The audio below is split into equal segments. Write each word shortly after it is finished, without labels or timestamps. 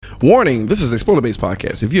Warning, this is a spoiler-based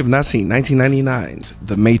podcast. If you have not seen 1999's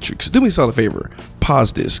The Matrix, do me a solid favor.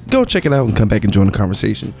 Pause this, go check it out, and come back and join the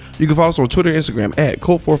conversation. You can follow us on Twitter and Instagram at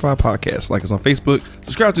Cult45Podcast. Like us on Facebook,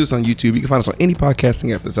 subscribe to us on YouTube. You can find us on any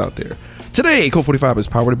podcasting app that's out there. Today, Cult45 is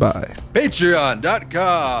powered by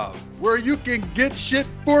Patreon.com, where you can get shit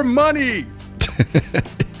for money.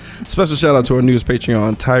 Special shout out to our newest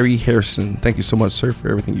Patreon, Tyree Harrison. Thank you so much, sir, for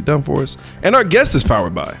everything you've done for us. And our guest is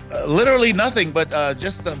powered by literally nothing but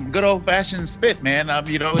just some good old fashioned spit, man.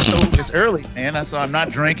 It's early, man. So I'm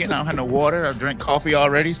not drinking. I don't have no water. I drink coffee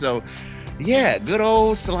already. So yeah, good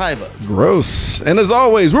old saliva. Gross. And as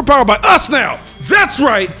always, we're powered by us now. That's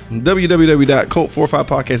right.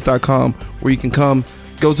 www.cult45podcast.com, where you can come,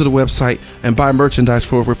 go to the website, and buy merchandise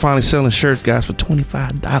for it. We're finally selling shirts, guys, for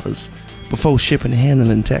 $25 before shipping and handling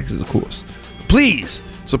and taxes, of course. Please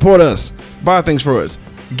support us. Buy things for us.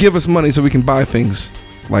 Give us money so we can buy things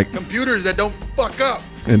like computers that don't fuck up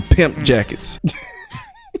and pimp jackets.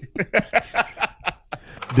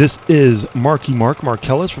 This is Marky Mark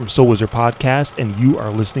Markellis from Soul Wizard Podcast, and you are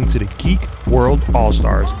listening to the Geek World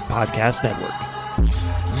All-Stars Podcast Network.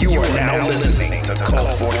 You are now listening to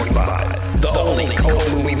Cult 45, the only cult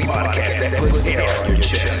movie podcast that puts air on your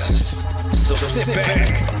chest. So sit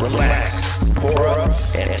back, relax, pour up,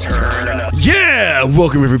 and turn up. Yeah!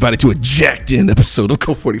 Welcome everybody to a jacked-in episode of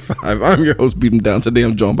Cult 45. I'm your host, Beat 'em Down. Today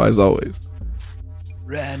I'm joined by, as always,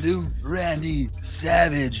 Randy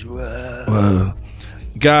Savage.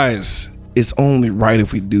 Guys, it's only right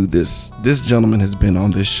if we do this. This gentleman has been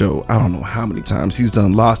on this show I don't know how many times. He's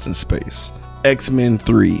done Lost in Space, X-Men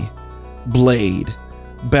 3, Blade,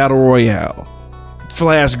 Battle Royale,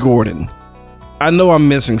 Flash Gordon. I know I'm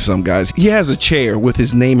missing some, guys. He has a chair with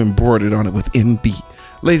his name embroidered on it with MB.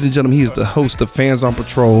 Ladies and gentlemen, he is the host of Fans on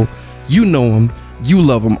Patrol. You know him. You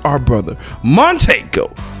love him. Our brother, Montego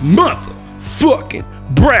motherfucking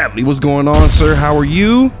Bradley. What's going on, sir? How are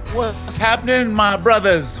you? What's happening, my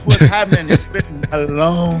brothers? What's happening? It's been a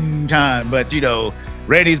long time, but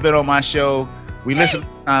Randy's been on my show. We listen,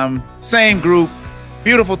 same group.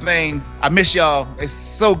 Beautiful thing. I miss y'all. It's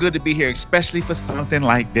so good to be here, especially for something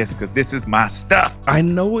like this, because this is my stuff. I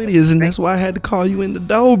know it is, and that's why I had to call you in the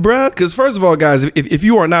door, bruh. Because first of all, guys, if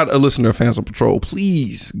you are not a listener of Fans on Patrol,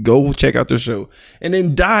 please go check out their show and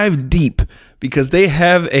then dive deep, because they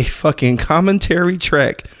have a fucking commentary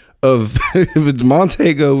track of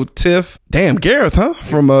Montego, Tiff, Gareth, huh?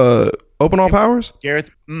 From Open All Powers? Gareth,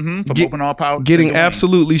 from Open All Powers. Getting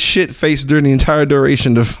absolutely shit-faced during the entire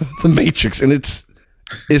duration of The Matrix, and it's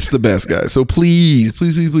the best, guys. So please,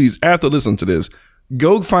 after listening to this,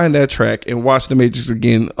 go find that track and watch The Matrix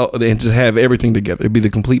again and just have everything together. It'd be the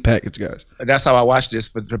complete package, guys. That's how I watched this,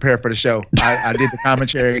 but prepare for the show. I did the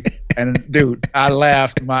commentary, and dude, I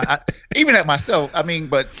laughed even at myself. I mean,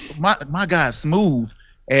 but my guys, Smooth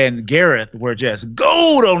and Gareth, were just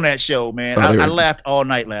gold on that show, man. I laughed all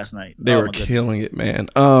night last night. They were killing it, man.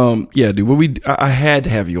 Yeah, dude. I had to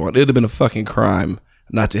have you on. It'd have been a fucking crime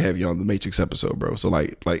not to have you on the Matrix episode, bro. So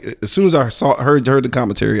like as soon as I heard the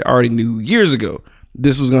commentary, I already knew years ago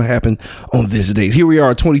this was gonna happen on this date. Here we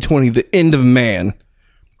are, 2020, the end of man,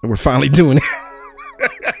 and we're finally doing it.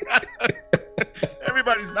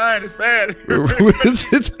 Everybody's dying. It's bad.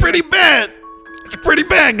 It's pretty bad. It's pretty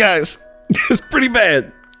bad, guys. It's pretty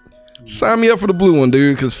bad. Sign me up for the blue one,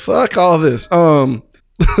 dude, because fuck all this.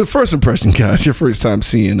 First impression, guys, your first time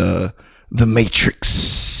seeing The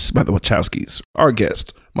Matrix by the Wachowskis. Our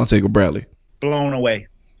guest, Montego Bradley. Blown away.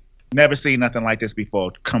 Never seen nothing like this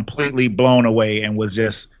before. Completely blown away, and was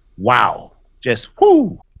just wow. Just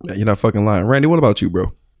whoo. Yeah, you're not fucking lying. Randy, what about you,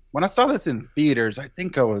 bro? When I saw this in theaters, I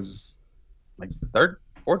think I was like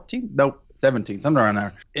 17, somewhere around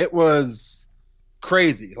there. It was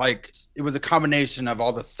crazy. Like, it was a combination of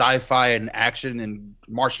all the sci-fi and action and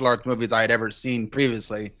martial arts movies I had ever seen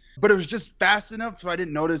previously, but it was just fast enough so I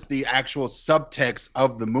didn't notice the actual subtext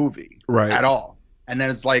of the movie at all. And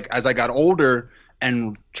then it's like, as I got older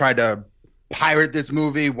and tried to pirate this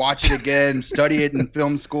movie, watch it again, study it in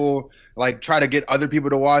film school, like try to get other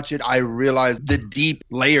people to watch it, I realized the deep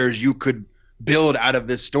layers you could build out of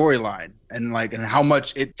this storyline, and how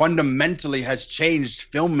much it fundamentally has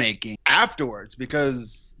changed filmmaking afterwards,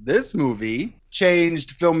 because this movie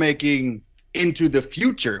changed filmmaking into the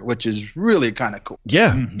future, which is really kind of cool.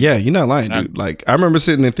 Yeah, yeah, you're not lying, dude. Like, I remember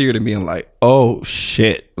sitting in theater being like, oh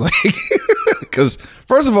shit. Like, because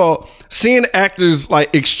first of all, seeing actors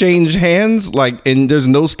like exchange hands, like, and there's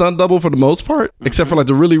no stunt double for the most part, except for like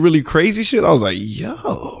the really, really crazy shit. I was like,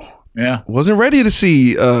 yo. Yeah. Wasn't ready to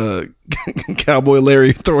see Cowboy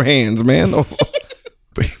Larry throw hands, man.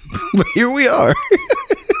 But here we are.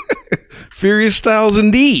 Furious Styles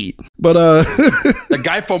indeed. But The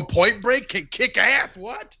guy from Point Break can kick ass.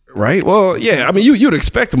 What? right? Well, yeah. I mean, you'd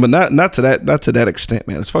expect him, but not to that extent,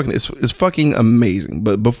 man. It's fucking amazing.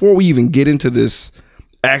 But before we even get into this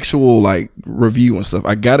actual like review and stuff,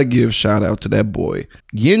 I gotta give shout out to that boy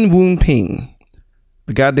Yin Woon Ping,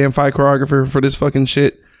 the goddamn fight choreographer for this fucking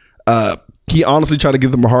shit. He honestly tried to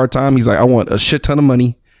give them a hard time. He's like, I want a shit ton of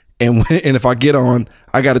money, and if I get on,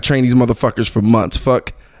 I got to train these motherfuckers for months.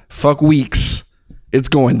 Fuck weeks. It's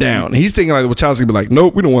going down. And he's thinking like the Wachowski be like,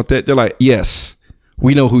 nope, we don't want that. They're like, yes,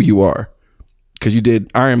 we know who you are because you did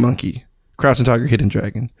Iron Monkey, Crouching Tiger, Hidden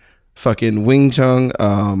Dragon, fucking Wing Chun,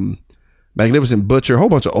 Magnificent Butcher, a whole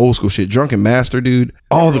bunch of old school shit, Drunken Master, dude,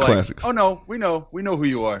 all the classics. Oh no, we know who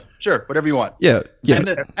you are. Sure, whatever you want. Yeah. And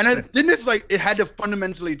then didn't this like it had to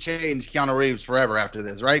fundamentally change Keanu Reeves forever after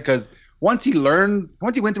this, right? Because once he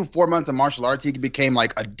went through 4 months of martial arts, he became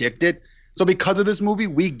like addicted. So because of this movie,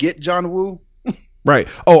 we get John Woo. Right.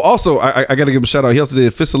 Oh, also, I got to give him a shout out. He also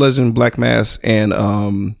did Fist of Legend, Black Mass, and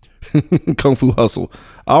Kung Fu Hustle.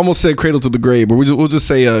 I almost said Cradle to the Grave, but we'll just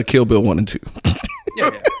say Kill Bill 1 and 2.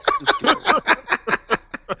 Yeah.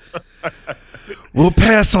 We'll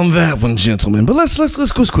pass on that one, gentlemen. But let's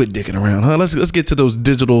quit dicking around, huh? Let's get to those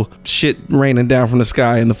digital shit raining down from the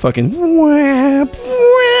sky and the fucking.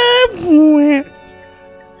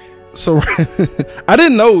 So I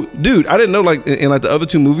didn't know, dude. I didn't know like in like the other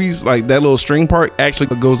two movies, like that little string part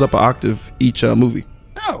actually goes up an octave each movie.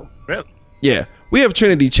 Oh, really? Yeah, we have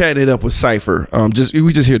Trinity chatting it up with Cypher.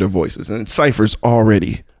 We just hear their voices, and Cypher's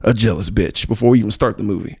already a jealous bitch before we even start the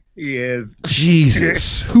movie. Yes.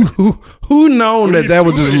 Jesus, who known that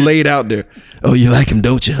was just laid out there? Oh, you like him,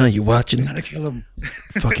 don't you? Huh? You watching? Gotta kill him.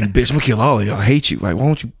 Fucking bitch, I'm gonna kill all of y'all. I hate you. Like,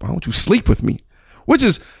 why don't you sleep with me? Which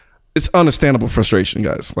is. It's understandable frustration,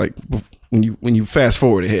 guys. Like when you fast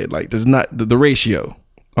forward ahead, like there's not the ratio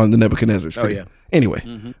on the Nebuchadnezzar's. Oh yeah.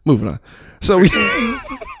 Anyway, moving on. So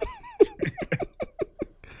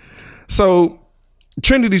so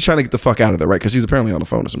Trinity's trying to get the fuck out of there, right? Because she's apparently on the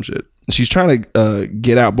phone or some shit. She's trying to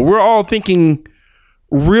get out, but we're all thinking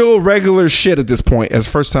real regular shit at this point as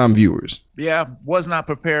first time viewers. Yeah, was not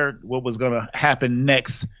prepared what was gonna happen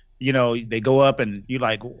next. You know, they go up and you're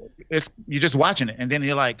like, you're just watching it, and then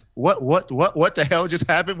you're like, what the hell just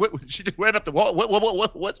happened? What she just went up the wall?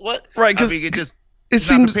 What? Right? Because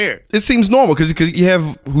it seems normal because you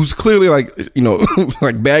have who's clearly like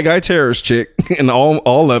like bad guy terrorist chick and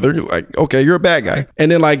all leather. Like, okay, you're a bad guy,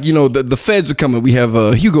 and then like the feds are coming. We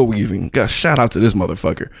have Hugo Weaving. Gosh, shout out to this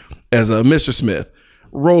motherfucker as Mr. Smith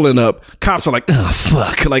rolling up. Cops are like, oh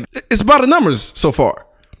fuck, like it's about the numbers so far.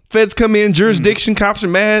 Feds come in, jurisdiction, cops are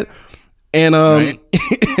mad, and right.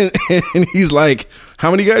 and he's like,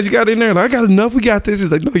 "How many guys you got in there?" Like, I got enough. We got this.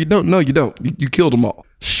 He's like, "No, you don't. No, you don't. You killed them all."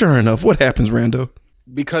 Sure enough, what happens, Rando?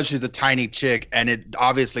 Because she's a tiny chick, and it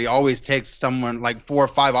obviously always takes someone like 4 or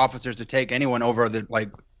 5 officers to take anyone over the like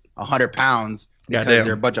 100 pounds because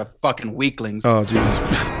they're a bunch of fucking weaklings. Oh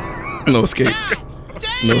Jesus! No escape.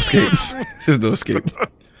 No escape. There's no escape.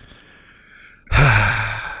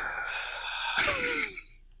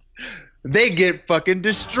 They get fucking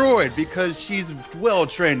destroyed because she's well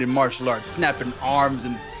trained in martial arts, snapping arms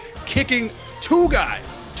and kicking 2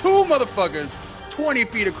 motherfuckers 20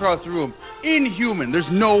 feet across the room. Inhuman.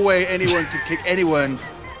 There's no way anyone could kick anyone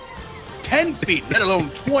 10 feet, let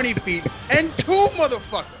alone 20 feet, and 2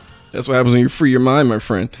 motherfuckers. That's what happens when you free your mind, my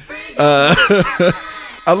friend. I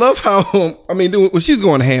love how, when she's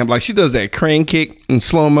going ham, like she does that crane kick in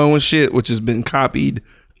slow-mo and shit, which has been copied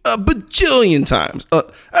a bajillion times.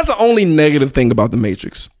 That's the only negative thing about The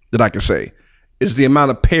Matrix that I can say is the amount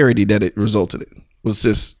of parody that it resulted in was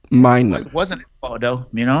just mind-numbing. It wasn't his fault though,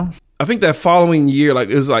 I think that following year, like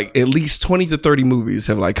it was like at least 20 to 30 movies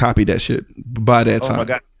have like copied that shit by that time. Oh my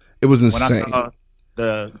God. It was insane. When I saw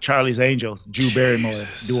the Charlie's Angels, Drew Barrymore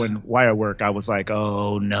doing wire work, I was like,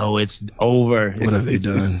 oh no, it's over. What have they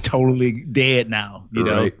done? It's totally dead now, you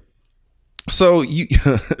know? So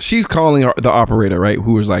she's calling the operator, right?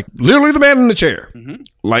 Who was like literally the man in the chair,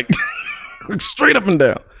 like straight up and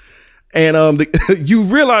down. And you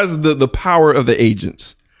realize the power of the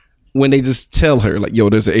agents when they just tell her like, "Yo,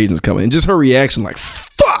 there's the agents coming," and just her reaction, like,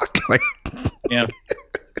 "Fuck!" Like, yeah.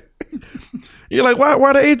 You're like,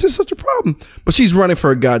 why the agents such a problem? But she's running for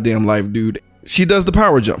her goddamn life, dude. She does the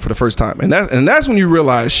power jump for the first time, and that's when you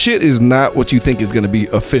realize shit is not what you think it's gonna be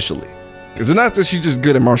officially. Because it's not that she's just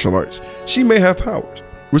good at martial arts. She may have powers.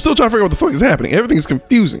 We're still trying to figure out what the fuck is happening. Everything is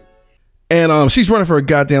confusing. And she's running for her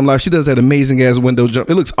goddamn life. She does that amazing ass window jump.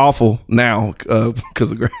 It looks awful now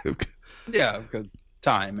because of yeah, because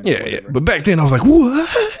time. And yeah. But back then I was like,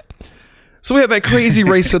 what? So we have that crazy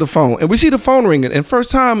race to the phone, and we see the phone ringing. And first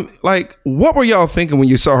time, like, what were y'all thinking when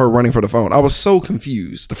you saw her running for the phone? I was so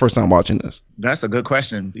confused the first time watching this. That's a good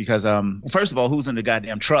question because, first of all, who's in the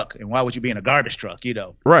goddamn truck, and why would you be in a garbage truck? You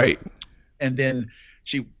know, Right. and then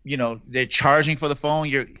she, you know, they're charging for the phone.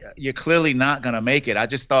 You're clearly not gonna make it. I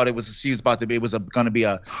just thought it was gonna be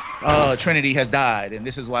a Trinity has died, and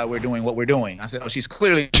this is why we're doing what we're doing. I said, oh, she's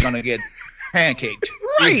clearly gonna get pancaked,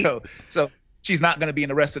 Right. You know? So she's not gonna be in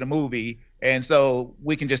the rest of the movie, and so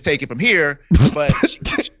we can just take it from here. But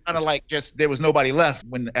she's kind of like just there was nobody left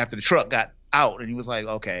after the truck got out, and he was like,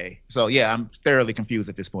 okay. So yeah, I'm thoroughly confused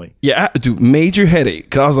at this point. Yeah, dude, major headache.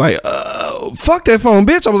 Cause I was like, fuck that phone,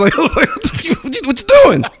 bitch. I was like, what you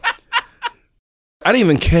doing? I didn't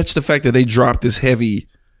even catch the fact that they dropped this heavy,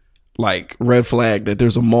 like, red flag that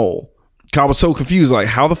there's a mole. I was so confused, like,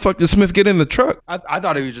 how the fuck did Smith get in the truck? I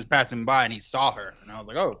thought he was just passing by and he saw her, and I was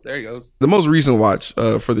like, oh, there he goes. The most recent watch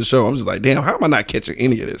for the show, I'm just like, damn, how am I not catching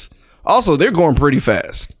any of this? Also, they're going pretty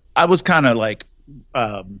fast. I was kind of like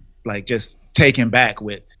just taken back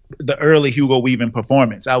with the early Hugo Weaving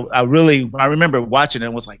performance. I remember watching it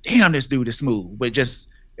and was like, damn, this dude is smooth. But just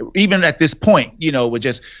even at this point, you know, with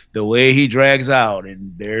just the way he drags out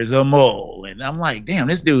and there's a mole, and I'm like, damn,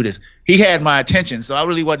 this dude he had my attention. So I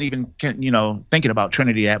really wasn't even, you know, thinking about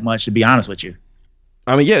Trinity that much, to be honest with you.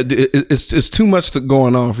 I mean, yeah, it's too much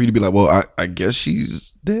going on for you to be like, well, I guess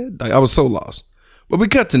she's dead. Like, I was so lost. But we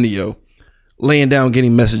cut to Neo laying down,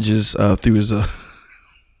 getting messages through his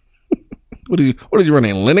what is he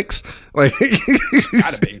running, Linux? Like,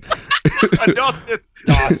 Gotta be.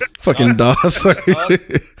 DOS. fucking DOS.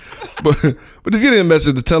 but he's getting a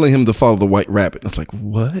message telling him to follow the white rabbit. It's like,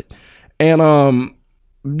 what? And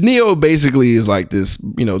Neo basically is like this,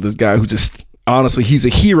 you know, this guy who just, honestly, he's a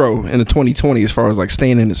hero in the 2020 as far as like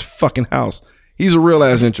staying in his fucking house. He's a real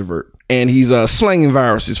ass introvert, and he's slanging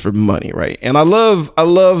viruses for money, right? And I love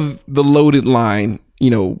the loaded line, you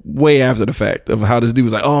know, way after the fact of how this dude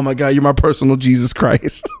was like, oh my God, you're my personal Jesus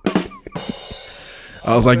Christ.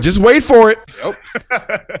 I was like, just wait for it. Yep.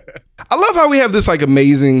 I love how we have this like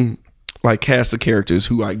amazing like cast of characters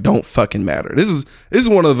who like don't fucking matter. This is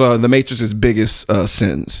one of the Matrix's biggest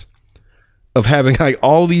sins of having like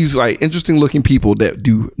all these like interesting looking people that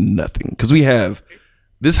do nothing. Because we have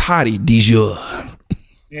this hottie Dijah,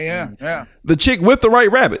 Yeah. the chick with the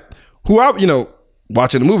white rabbit, who I, you know,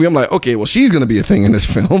 watching the movie, I'm like, okay, well, she's gonna be a thing in this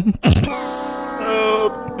film.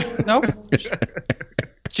 Nope.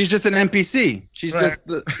 She's just an NPC. She's Right.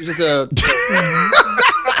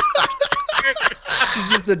 she's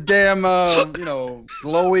just a damn you know,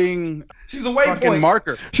 glowing She's a fucking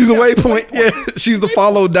marker. She's a waypoint. Yeah, she's the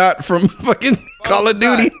follow dot from fucking Call of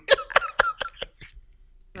Duty.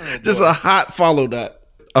 Just a hot follow dot.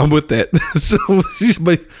 I'm with that. So,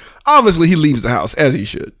 but obviously he leaves the house as he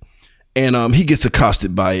should, and he gets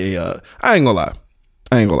accosted by a. I ain't gonna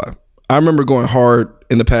lie. I remember going hard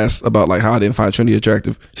in the past about like how I didn't find Trinity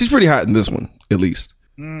attractive. She's pretty hot in this one, at least.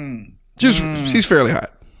 She's fairly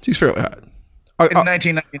hot. She's fairly hot. In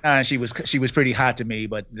 1999, she was pretty hot to me,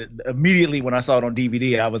 but immediately when I saw it on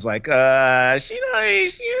DVD, I was like, I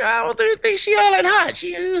don't think she all that hot.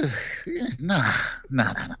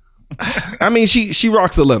 Nah. I mean, she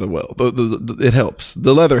rocks the leather well. It helps.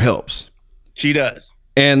 The leather helps. She does.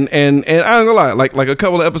 And I ain't gonna lie, like a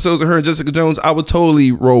couple of episodes of her and Jessica Jones, I would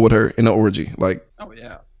totally roll with her in the orgy. Like, Oh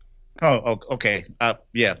yeah. Oh, okay.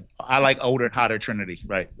 Yeah, I like older, hotter Trinity.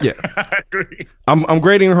 Right. Yeah. I agree. I'm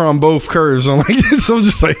grading her on both curves. I'm like, so I'm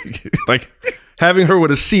just like having her with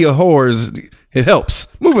a sea of whores. It helps.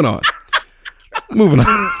 Moving on.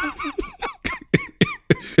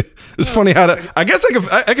 It's funny how I guess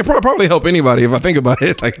I could probably help anybody if I think about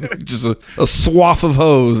it. Like just a swath of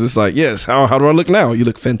hoes. It's like, yes. How do I look now? You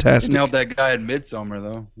look fantastic. Didn't help that guy in Midsommar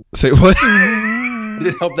though. Say what?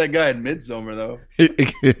 Didn't help that guy in Midsommar though.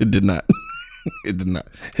 It did not. It did not.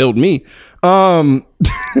 Held me.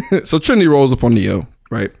 So Trinity rolls up on Neo,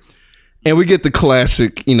 right? And we get the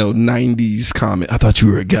classic, 90s comment. I thought you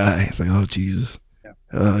were a guy. It's like, oh Jesus.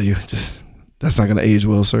 Yeah. That's not gonna age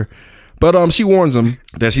well, sir. But she warns him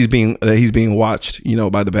that he's being watched,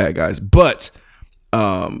 by the bad guys. But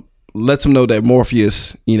lets him know that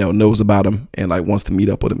Morpheus, knows about him and like wants to meet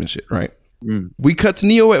up with him and shit, right? Mm. We cut to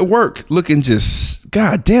Neo at work looking just,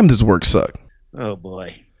 God damn, does work suck. Oh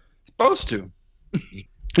boy. Supposed to.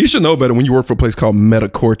 You should know better when you work for a place called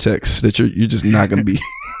Metacortex that you're just not going to be.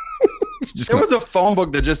 There was a phone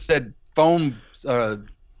book that just said phone,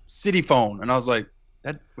 city phone. And I was like,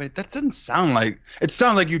 that doesn't sound like, it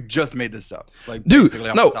sounds like you just made this up. Like, dude,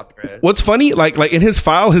 no. What's funny, like in his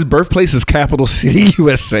file, his birthplace is Capital City,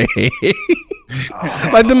 USA.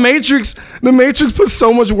 Like the Matrix puts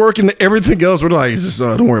so much work into everything else. We're like, it's just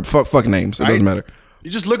don't worry, fuck names. It doesn't matter. You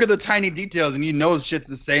just look at the tiny details and you know shit's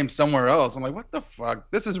the same somewhere else. I'm like, what the fuck?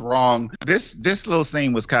 This is wrong. This little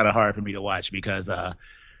scene was kind of hard for me to watch because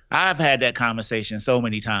I've had that conversation so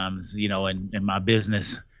many times, you know, in my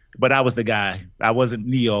business. But I was the guy. I wasn't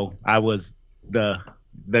Neo. I was the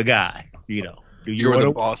guy. You know. You were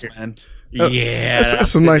the boss, man. Yeah.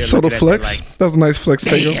 That's a nice subtle flex. That was a nice flex.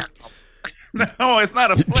 Damn. No, it's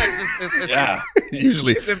not a flex. It's Yeah.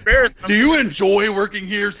 Usually. It's embarrassing. Do you enjoy working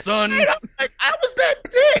here, son? I'm like, I was that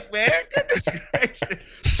dick, man. Goodness gracious.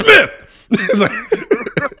 Smith. It's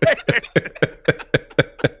like-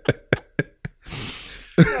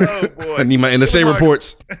 Oh boy. I need my NSA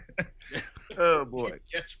reports. Oh boy.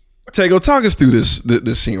 Yes. Tego, talk us through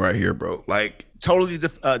this scene right here, bro. Like, Totally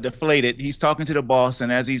deflated. He's talking to the boss,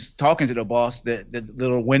 and as he's talking to the boss, the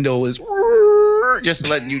little window is just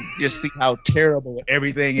letting you just see how terrible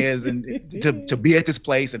everything is, and to be at this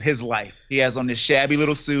place in his life. He has on this shabby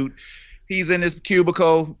little suit. He's in his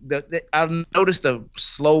cubicle. I noticed the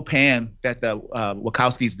slow pan that the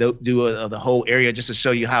Wachowskis do of the whole area just to show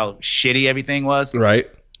you how shitty everything was. right?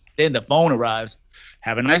 Then the phone arrives.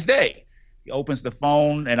 Have a nice day. He opens the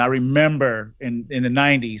phone, and I remember in the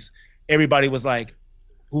 90s, everybody was like,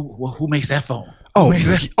 who makes that phone? Oh,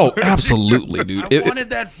 absolutely, dude. I wanted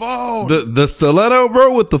that phone. The stiletto,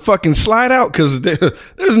 bro, with the fucking slide out, because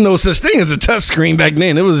there's no such thing as a touch screen back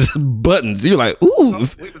then. It was buttons. You're like, ooh.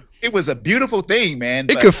 It was a beautiful thing, man.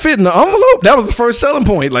 It could fit in the envelope. That was the first selling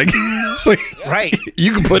point. Like, it's like Right.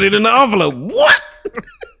 you can put it in the envelope. What?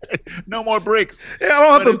 No more bricks. Yeah,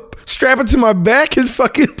 I don't have to strap it to my back and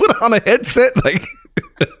fucking put on a headset. Like,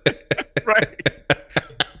 Right.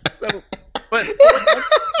 But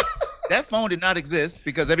that phone did not exist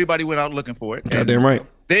because everybody went out looking for it. goddamn right.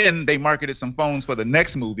 Then they marketed some phones for the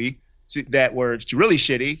next movie that were really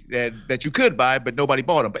shitty that you could buy, but nobody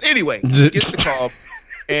bought them. But anyway, he gets the call,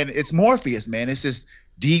 and it's Morpheus, man. It's this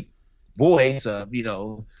deep voice of, you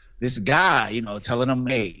know, this guy, you know, telling him,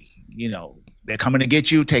 hey, you know, they're coming to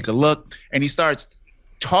get you. Take a look. And he starts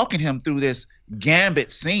talking him through this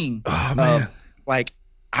gambit scene of, like,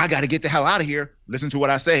 I got to get the hell out of here. Listen to what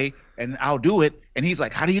I say, and I'll do it. And he's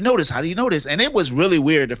like, how do you know this? How do you know this? And it was really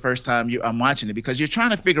weird the first time I'm watching it because you're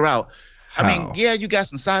trying to figure out. I mean, yeah, you got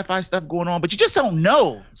some sci-fi stuff going on, but you just don't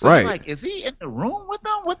know. So Right. you're like, is he in the room with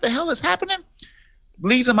them? What the hell is happening?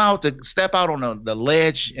 Leads him out to step out on the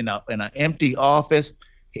ledge in an empty office.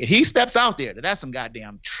 He steps out there. That's some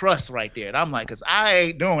goddamn trust right there. And I'm like, because I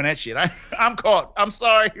ain't doing that shit. I'm caught. I'm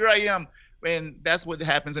sorry. Here I am. And that's what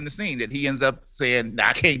happens in the scene, that he ends up saying, nah,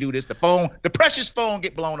 I can't do this. The precious phone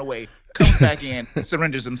get blown away, comes back in,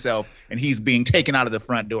 surrenders himself, and he's being taken out of the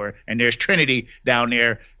front door. And there's Trinity down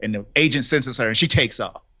there, and the agent senses her, and she takes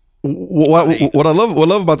off. What I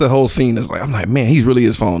love about the whole scene is, like, I'm like, man, he's really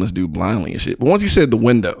is following this dude blindly and shit. But once he said the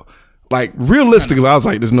window, like, realistically, I was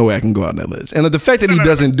like, there's no way I can go out on that ledge. And the fact that he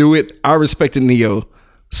doesn't do it, I respected Neo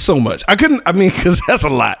so much. Because that's a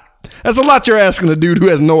lot. That's a lot you're asking a dude who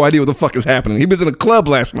has no idea what the fuck is happening. He was in a club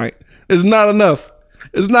last night. It's not enough.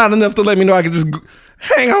 It's not enough to let me know I can just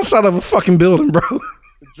hang outside of a fucking building, bro. The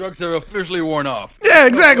drugs have officially worn off. Yeah,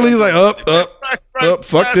 exactly. He's like, up,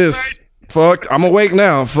 fuck this. Fuck, I'm awake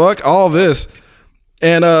now. Fuck all this.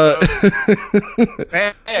 And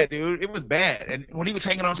Bad, dude. It was bad. And when he was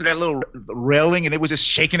hanging onto that little railing and it was just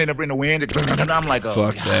shaking in the wind, I'm like, oh,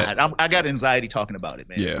 Fuck God. that. I got anxiety talking about it,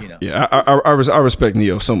 man. yeah, You know? yeah. I respect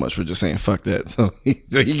Neo so much for just saying fuck that. So he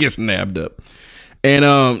gets nabbed up.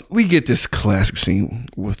 And we get this classic scene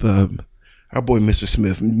with our boy Mr.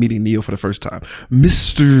 Smith meeting Neo for the first time.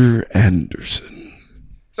 Mr. Anderson.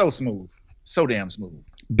 So smooth. So damn smooth.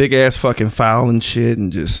 Big ass fucking foul and shit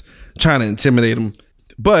and just trying to intimidate him.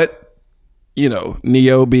 But, you know,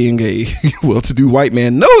 Neo being a well-to-do white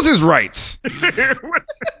man knows his rights.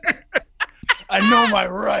 I know my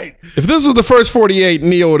rights. If this was the first 48,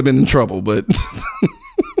 Neo would have been in trouble, but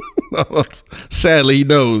sadly he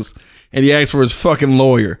knows. And he asks for his fucking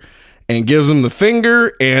lawyer and gives him the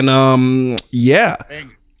finger. And yeah,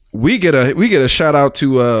 we get a shout out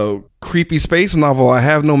to creepy space novel I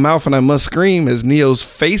Have No Mouth and I Must Scream as Neo's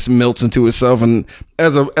face melts into itself. And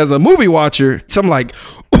as a movie watcher, I'm like,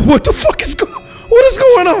 what the fuck is what is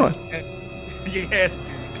going on? Yes.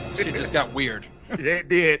 Shit just got weird. It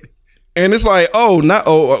did. And it's like,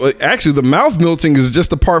 actually the mouth melting is just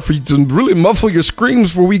the part for you to really muffle your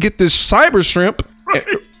screams before we get this cyber shrimp.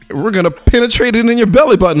 We're gonna penetrate it in your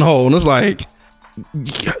belly button hole. And it's like,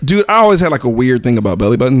 dude, I always had like a weird thing about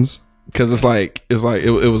belly buttons. Because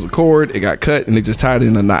it was a cord, it got cut, and they just tied it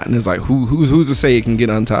in a knot. And it's like, who's to say it can get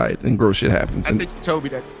untied and gross shit happens? I And, think you told me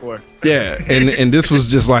that before. yeah, and this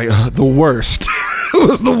was just like the worst. It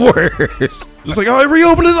was the worst. It's like, oh, I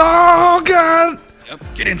reopened it. Oh god. Yep,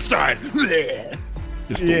 get inside.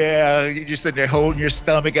 It's the- Yeah, you're just sitting there holding your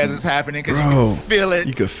stomach as it's happening because you Bro, can feel it.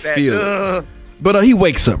 you could That, feel it. But he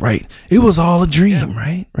wakes up, right? It was all a dream,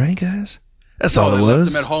 right? Right, guys? That's all They it left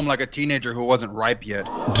was. him at home like a teenager who wasn't ripe yet.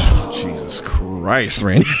 Jesus Christ,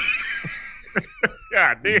 Randy.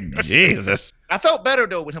 God damn. Jesus. I felt better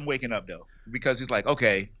though with him waking up though, because he's like,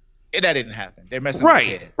 okay, that didn't happen. They're messing with his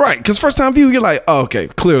Right, head. right. Because first time view, you're like, oh, okay,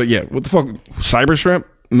 clearly, yeah. What the fuck? Cyber shrimp,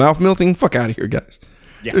 mouth melting? Fuck out of here, guys.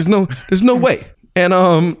 Yeah. There's no way. And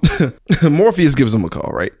Morpheus gives him a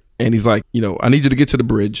call, right? And he's like, I need you to get to the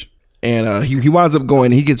bridge. And he winds up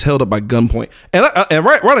going. He gets held up by gunpoint. And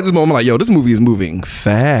right at this moment, I'm like, yo, this movie is moving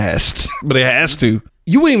fast, but it has to.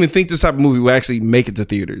 You wouldn't even think this type of movie would actually make it to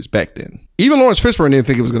theaters back then. Even Lawrence Fishburne didn't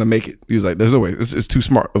think it was going to make it. He was like, there's no way. It's too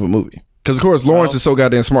smart of a movie. Because of course Lawrence is so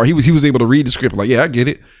goddamn smart. He was able to read the script like, yeah, I get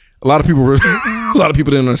it. A lot of people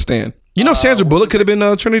didn't understand. Sandra Bullock could have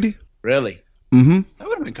been Trinity. Really? Mm-hmm. That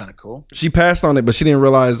would have been kind of cool. She passed on it, but she didn't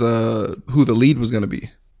realize who the lead was going to be.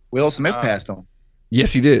 Will Smith passed on.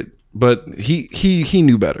 Yes, he did, but he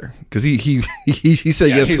knew better because he said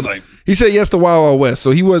Yeah, yes. he's like, He said yes to Wild Wild West,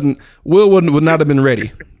 so would not have been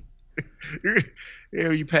ready. Yeah,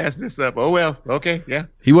 you passed this up. Oh well, okay, yeah.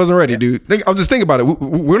 He wasn't ready, dude. I'm just thinking about it.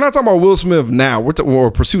 We're not talking about Will Smith now. Or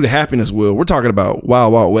Pursuit of Happiness Will. We're talking about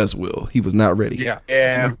Wild Wild West Will. He was not ready. yeah.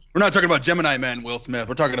 Yeah. We're not talking about Gemini Man Will Smith.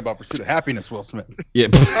 We're talking about Pursuit of Happiness Will Smith. Yeah.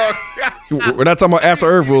 We're not talking about After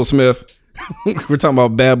Earth Will Smith. We're talking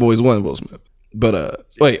about Bad Boys 1 Will Smith. But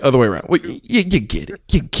wait, other way around. Wait, you get it.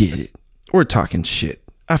 You get it. We're talking shit.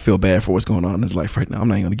 I feel bad for what's going on in his life right now. I'm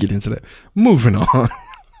not even gonna get into that. Moving on.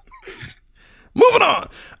 Moving on.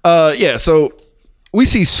 Yeah, so we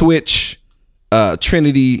see Switch,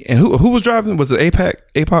 Trinity, and who was driving? Was it APOC?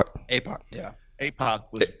 APOC, yeah. APOC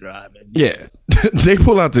was driving. Yeah. They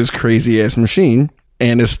pull out this crazy ass machine,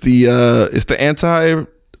 and it's the anti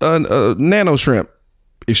nano shrimp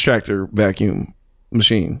extractor vacuum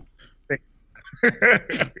machine.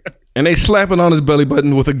 And they slap it on his belly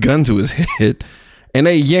button with a gun to his head. And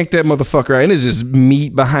they yanked that motherfucker out. And it's just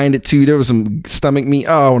meat behind it too. There was some stomach meat.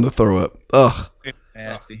 Oh, I want to throw up. Ugh.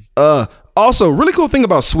 Nasty. Also, really cool thing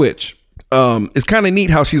about Switch. It's kind of neat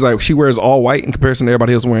how she wears all white in comparison to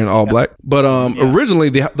everybody else wearing all black. But originally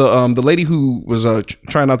the lady who was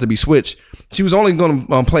trying not to be Switch, she was only going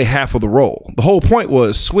to play half of the role. The whole point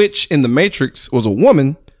was Switch in the Matrix was a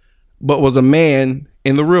woman, but was a man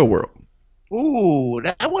in the real world. Ooh,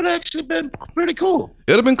 that would have actually been pretty cool.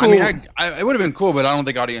 It'd have been cool. I mean, it would have been cool, but I don't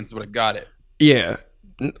think audiences would have got it. Yeah.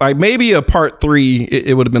 Like maybe a part 3,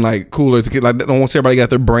 it would have been like cooler to get like, once everybody got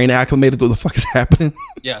their brain acclimated to what the fuck is happening.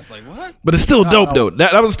 Yeah, it's like, what? But it's still dope though.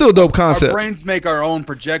 That was still a dope Our concept. brains make our own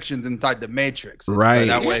projections inside the Matrix. So Right.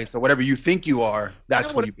 that way, so whatever you think you are,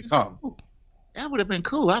 that's what you become. That would have been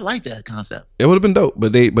cool. I like that concept. It would have been dope,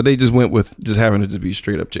 but they just went with just having it just be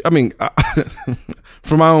straight up. I mean,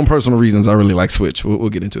 for my own personal reasons, I really like Switch. We'll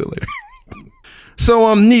get into it later.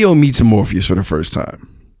 So Neo meets Morpheus for the first time,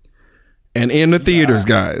 and in the theaters,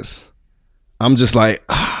 guys, I'm just like,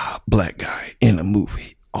 black guy in a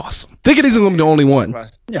movie, awesome. Thinking he's gonna be the only one,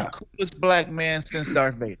 Yeah. Coolest black man since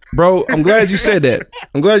Darth Vader. bro. I'm glad you said that.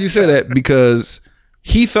 I'm glad you said that because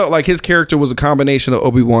he felt like his character was a combination of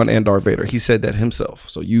Obi-Wan and Darth Vader. He said that himself,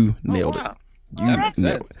 so you nailed it. You That makes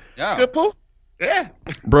nailed it. sense. Yeah. Good pull. Yeah.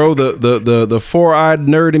 Bro, the four-eyed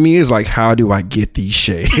nerd in me is like, how do I get these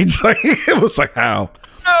shades? Like, it was like, how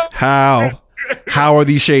are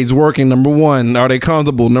these shades working? Number 1, are they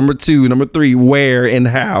comfortable? Number 2, number 3, where and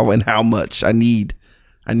how much? I need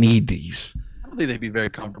these. I don't think they'd be very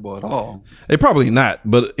comfortable at all. They probably not,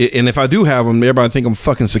 but and if I do have them, everybody think I'm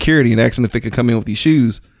fucking security and asking if they could come in with these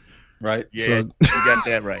shoes. Right? Yeah, So- you got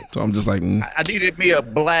that right. So I'm just like, I needed me a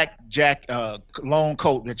black long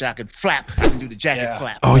coat that I could flap. I can do the jacket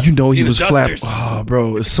flap. oh, he Be the was flap. dusters. Oh,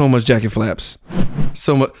 bro, it's so much jacket flaps,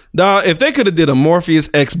 so much. Nah, if they could have did a Morpheus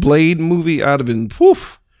X Blade movie, I'd have been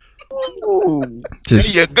poof. Ooh,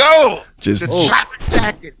 Just, there you go. just Flap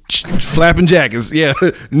jacket. flapping jackets. Yeah,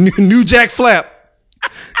 new Jack Flap.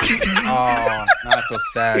 Oh, now I feel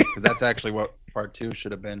sad because that's actually what part 2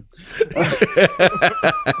 should have been.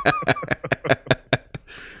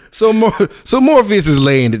 So Morpheus is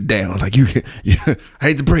laying it down like you. I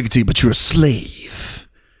hate to break it to you, but you're a slave.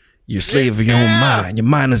 You're a slave of your own mind. Your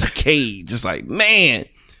mind is a cage. It's like, man,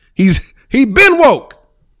 he been woke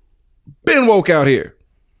out here.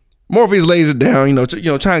 Morpheus lays it down.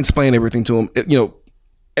 Try and explain everything to him.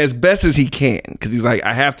 as best as he can, because he's like,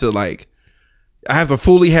 I have to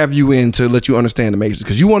fully have you in to let you understand the Matrix,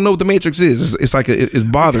 because you want to know what the Matrix is. It's like it's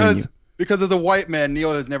bothering you. Because as a white man,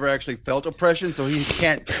 Neo has never actually felt oppression, so he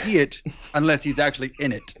can't see it unless he's actually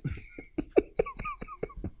in it.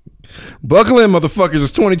 Buckle in, motherfuckers.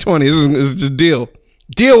 It's 2020. This is just deal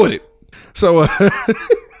with it. So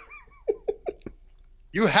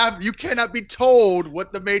you cannot be told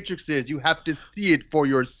what the Matrix is. You have to see it for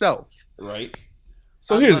yourself. Right.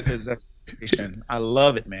 So here's his explanation. I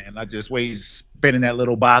love it, man. I just way he's spinning that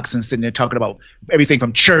little box and sitting there talking about everything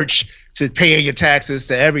from church to paying your taxes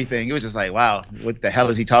to everything. It was just like, wow, what the hell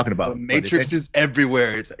is he talking about? The Matrix is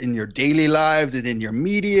everywhere. It's in your daily lives. It's in your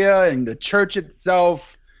media, in the church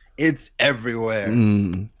itself. It's everywhere.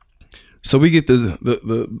 So we get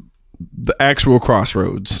the actual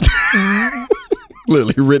crossroads,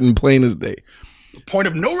 literally written plain as day. Point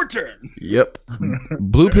of no return. Yep.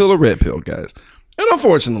 Blue pill or red pill, guys. And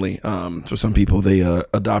unfortunately, for some people, they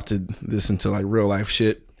adopted this into like real life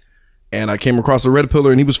shit. And I came across a red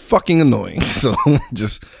pillar and he was fucking annoying. So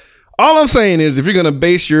just all I'm saying is, if you're going to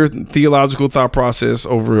base your theological thought process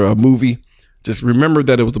over a movie, just remember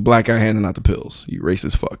that it was the black guy handing out the pills. You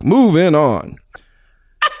racist fuck. Moving on.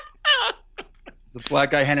 It's a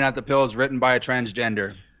black guy handing out the pills written by a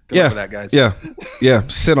transgender. Good Yeah. luck with that, guys. Yeah.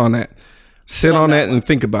 Sit on that. Sit on that and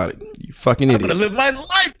think about it. You fucking idiot. I'm gonna live my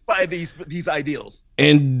life by these ideals.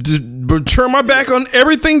 And turn my back on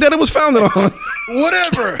everything that it was founded on.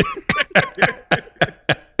 Whatever.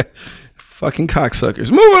 Fucking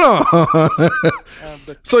cocksuckers. Moving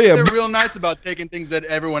on. So yeah, they're real nice about taking things that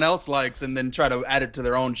everyone else likes and then try to add it to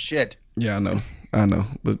their own shit. Yeah, I know,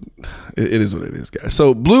 but it is what it is, guys.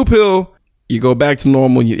 So blue pill, you go back to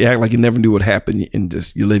normal. You act like you never knew what happened, and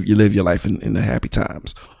just you live your life in the happy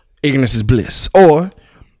times. Ignorance is bliss. Or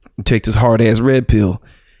you take this hard ass red pill,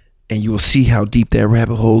 and you will see how deep that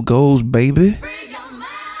rabbit hole goes, baby.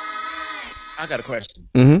 I got a question.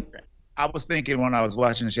 Mm-hmm. I was thinking when I was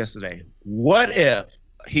watching this yesterday, what if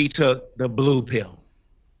he took the blue pill?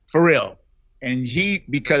 For real. And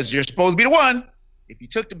because you're supposed to be the one, if you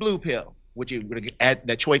took the blue pill, would you add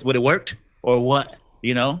that choice, would it worked? Or what?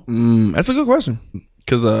 You know? That's a good question.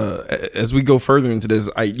 Because as we go further into this,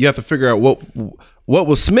 you have to figure out what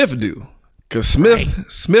will Smith do? Because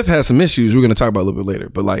Smith has some issues we're going to talk about a little bit later.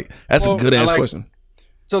 But like, that's a good ass question.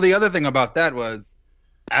 So the other thing about that was,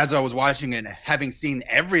 as I was watching it, having seen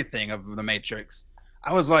everything of The Matrix,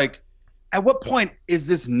 I was like, at what point is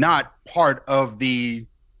this not part of the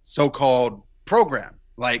so-called program?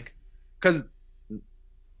 Like, because,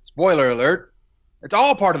 spoiler alert, it's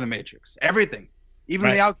all part of The Matrix. Everything.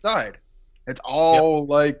 Even the outside. It's all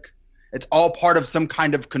it's all part of some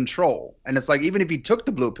kind of control. And it's like, even if he took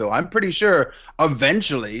the blue pill, I'm pretty sure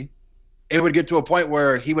eventually it would get to a point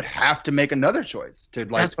where he would have to make another choice to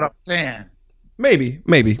like. That's what I'm saying. Maybe.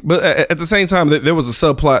 But at the same time, there was a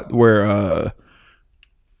subplot where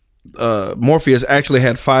Morpheus actually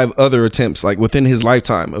had 5 other attempts, like within his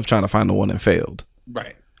lifetime, of trying to find the one and failed.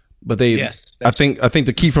 Right. But I think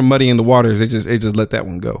the key from Muddy in the Waters, they just let that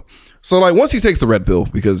one go. So like once he takes the red pill,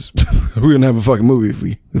 because we wouldn't have a fucking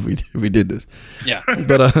movie if we did this. Yeah.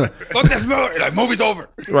 But fuck this movie. Like, movie's over.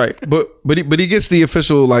 Right. But he gets the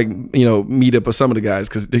official meetup of some of the guys,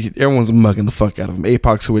 because everyone's mugging the fuck out of him.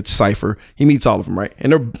 APOC, Switch, Cypher. He meets all of them, right?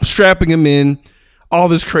 And they're strapping him in, all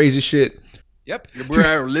this crazy shit. Yep.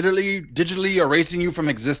 We're literally digitally erasing you from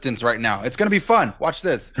existence right now. It's gonna be fun. Watch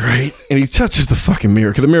this. Right. And he touches the fucking mirror,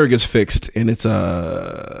 because the mirror gets fixed, and it's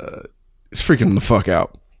freaking him the fuck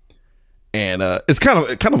out. And it's kind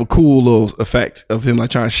of a cool little effect of him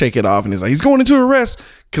like trying to shake it off, and he's going into arrest,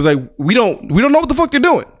 because like we don't know what the fuck they're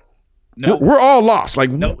doing. No, we're all lost. Like,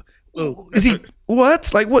 no. Is he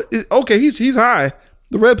what? Like what? Okay, he's high.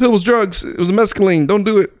 The red pill was drugs. It was a mescaline. Don't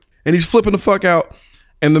do it. And he's flipping the fuck out,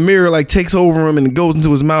 and the mirror like takes over him and goes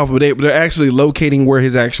into his mouth. But they're actually locating where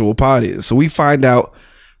his actual pod is. So we find out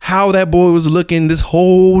how that boy was looking this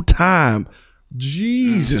whole time.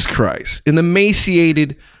 Jesus Christ! An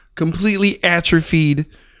emaciated, completely atrophied,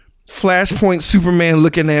 Flashpoint Superman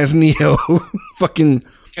looking ass Neo. Fucking.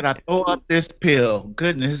 Can I throw up this pill?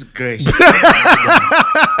 Goodness gracious. These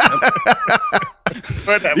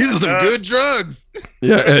are some good drugs.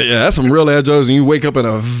 Yeah, that's some real ass drugs. And you wake up in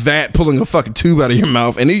a vat pulling a fucking tube out of your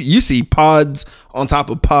mouth, and you see pods on top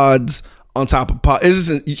of pods on top of pods.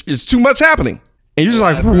 It's too much happening. And you're just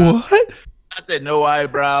like, what? I said no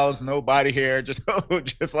eyebrows, no body hair, just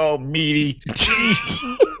all meaty.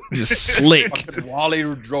 Just slick. Wally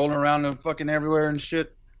rolling around and fucking everywhere and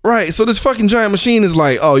shit. Right. So this fucking giant machine is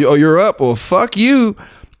like, oh, you're up, well, fuck you.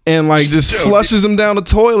 And like just flushes him down the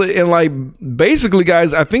toilet. And like basically,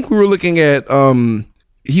 guys, I think we were looking at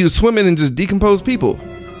he was swimming in just decomposed people.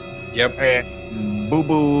 Yep. And Boo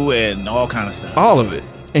Boo and all kind of stuff. All of it.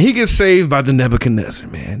 And he gets saved by the Nebuchadnezzar,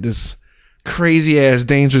 man. This crazy ass,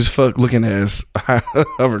 dangerous fuck looking ass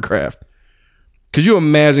hovercraft. Could you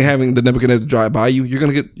imagine having the Nebuchadnezzar drive by you? You're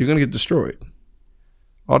gonna get destroyed.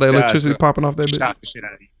 All that electricity popping off that bitch. Shock the shit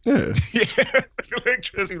out of you. Yeah. Yeah.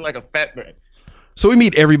 Electricity like a fat man. So we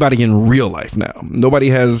meet everybody in real life now. Nobody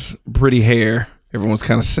has pretty hair. Everyone's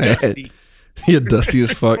kind of sad. Dusty. Yeah, dusty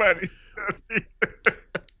as fuck.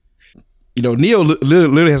 You know, Neo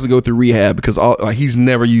literally has to go through rehab because he's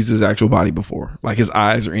never used his actual body before, like his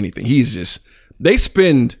eyes or anything. They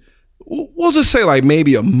spend, we'll just say like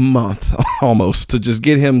maybe a month almost to just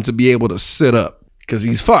get him to be able to sit up because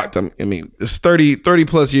he's fucked. I mean, it's 30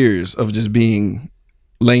 plus years of just being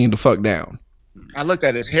laying the fuck down. I looked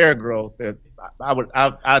at his hair growth.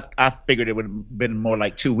 I figured it would have been more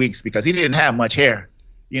like 2 weeks because he didn't have much hair.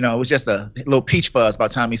 You know, it was just a little peach fuzz by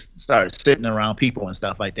the time he started sitting around people and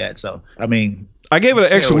stuff like that. So, I mean, I gave it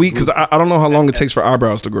an extra week because I don't know how long it takes for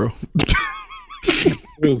eyebrows to grow.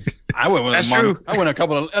 I went with That's a month. true. I went a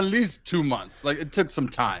couple of at least 2 months. Like it took some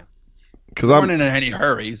time. Because I I'm wasn't in any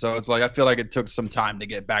hurry, so it's like I feel like it took some time to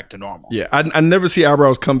get back to normal. yeah, I never see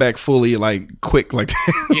eyebrows come back fully like quick like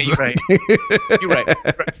that. Yeah, you're right. You're right.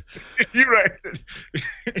 You're right.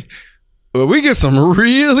 Well, we get some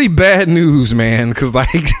really bad news, man. Because like,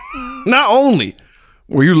 not only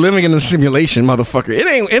were you living in a simulation, motherfucker, it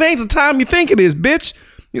ain't the time you think it is, bitch.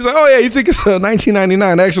 He's like, oh yeah, you think it's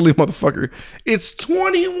 $19.99? Actually, motherfucker, it's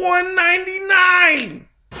 $21.99.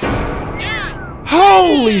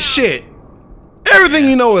 Holy shit! Everything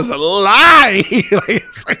you know is a lie.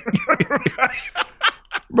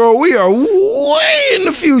 Bro, we are way in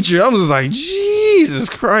the future. I'm just like, Jesus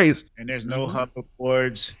Christ. And there's no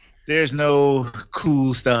hoverboards. There's no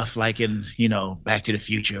cool stuff like in, Back to the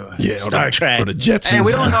Future or Star Trek. Or the Jetsons. And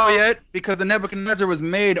we don't know yet because the Nebuchadnezzar was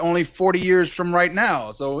made only 40 years from right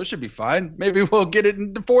now, so it should be fine. Maybe we'll get it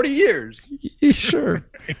in 40 years. Yeah, sure.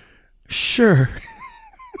 Sure.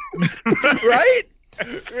 Right?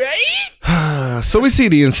 Right? So we see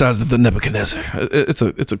the insides of the Nebuchadnezzar.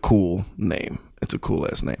 It's a cool name. It's a cool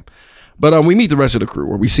ass name. But we meet the rest of the crew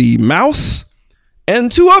where we see Mouse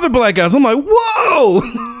and 2 other black guys. I'm like, whoa!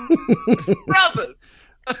 Brother!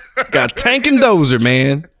 Got Tank and Dozer,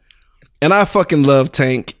 man. And I fucking love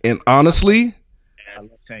Tank. And honestly, I love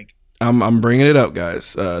Tank. I'm bringing it up,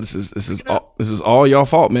 guys. This is all y'all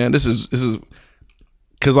fault, man. This is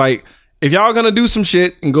because like if y'all gonna do some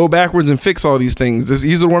shit and go backwards and fix all these things,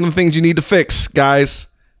 these are one of the things you need to fix, guys.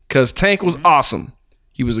 Because Tank was awesome.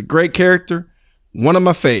 He was a great character, one of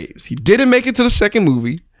my faves. He didn't make it to the second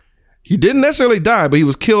movie. He didn't necessarily die, but he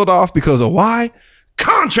was killed off because of why?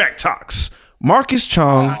 Contract talks. Marcus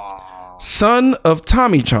Chong, son of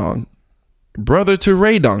Tommy Chong, brother to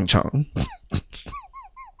Ray Dong Chong.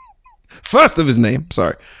 First of his name,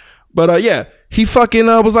 sorry. But yeah, he fucking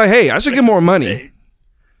was like, hey, I should get more money.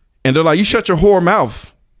 And they're like, you shut your whore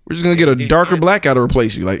mouth. We're just gonna get a darker black guy to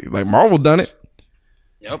replace you. Like Marvel done it.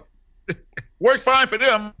 Yep. Worked fine for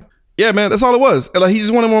them. Yeah, man, that's all it was. And like, he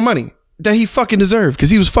just wanted more money that he fucking deserved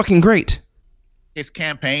because he was fucking great. His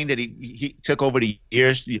campaign that he took over the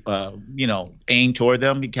years, aimed toward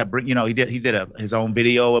them. He kept, he did his own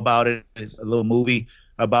video about it, a little movie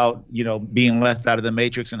about being left out of the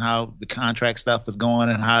Matrix and how the contract stuff was going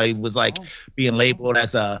and how he was like being labeled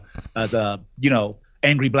as a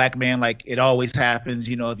angry black man, like it always happens.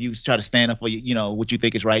 If you try to stand up for what you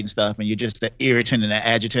think is right and stuff, and you're just an irritant and an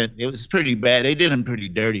adjutant. It was pretty bad. They did him pretty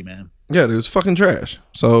dirty, man. Yeah, it was fucking trash.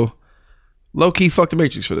 So low key, fuck the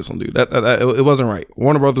Matrix for this one, dude. It wasn't right.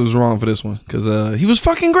 Warner Brothers was wrong for this one because he was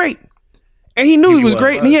fucking great, and he knew he was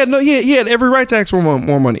great, and he had every right to ask for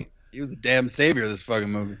more money. He was the damn savior of this fucking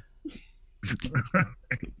movie.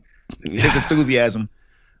 His enthusiasm,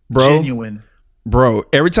 genuine, bro.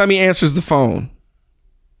 Every time he answers the phone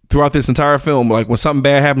throughout this entire film, like when something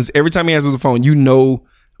bad happens, every time he answers the phone, you know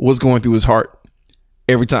what's going through his heart.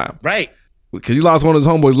 Every time, right? Because he lost one of his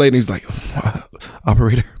homeboys late, and he's like,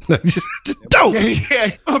 operator, just dope.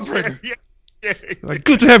 Yeah, operator. Yeah. Like,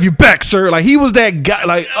 good to have you back, sir. Like he was that guy.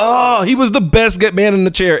 Like, he was the best man in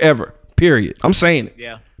the chair ever. Period. I'm saying it.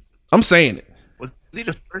 Yeah, I'm saying it. Was he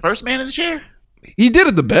the first man in the chair? He did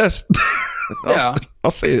it the best. Yeah,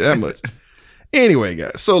 I'll say it that much. Anyway,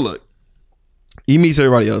 guys. So look, he meets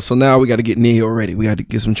everybody else. So now we got to get Neo ready. We got to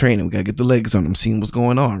get some training. We got to get the legs on him, seeing what's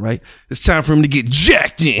going on. Right? It's time for him to get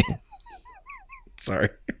jacked in. Sorry.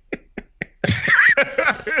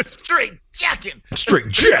 Straight jacking.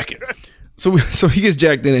 So he gets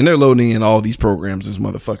jacked in, and they're loading in all these programs, this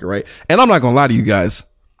motherfucker, right? And I'm not gonna lie to you guys,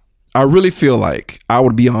 I really feel like I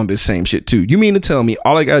would be on this same shit too. You mean to tell me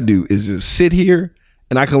all I gotta do is just sit here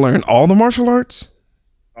and I can learn all the martial arts?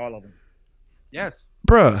 All of them. Yes.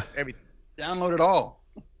 Bruh. Everything. Download it all.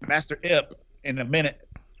 Master Ip in a minute.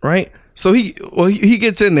 Right? So he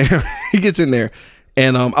gets in there. He gets in there.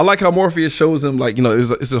 And I like how Morpheus shows him, like, you know,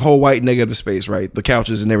 it's a whole white negative space, right? The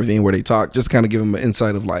couches and everything where they talk, just kind of give him an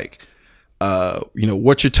insight of like, you know,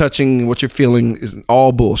 what you're touching, what you're feeling is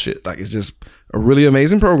all bullshit. Like, it's just a really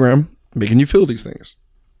amazing program making you feel these things.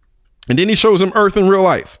 And then he shows him Earth in real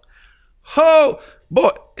life. Oh,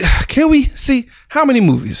 boy, can we see how many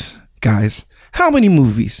movies, guys? How many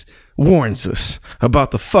movies warns us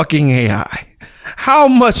about the fucking AI? How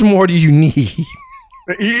much more do you need?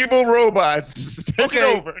 The evil robots. Take it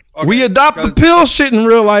over. We adopt the pill shit in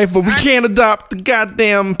real life, but we can't adopt the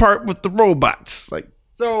goddamn part with the robots. Like,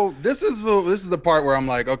 so this is the part where I'm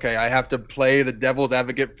like, okay, I have to play the devil's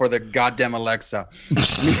advocate for the goddamn Alexa,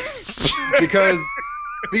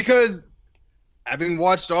 because having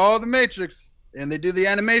watched all the Matrix and they do the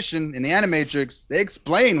animation in the Animatrix, they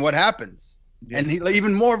explain what happens, and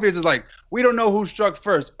even Morpheus is like, we don't know who struck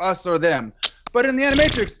first, us or them. But in the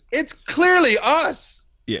Animatrix, it's clearly us.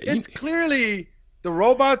 Yeah, it's clearly the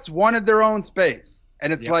robots wanted their own space.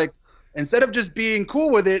 And it's like, instead of just being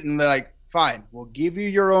cool with it and like, fine, we'll give you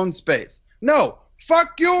your own space. No,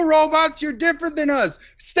 fuck you, robots. You're different than us.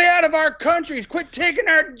 Stay out of our country. Quit taking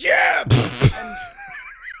our jobs.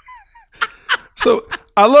 So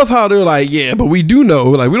I love how they're like, yeah, but we do know,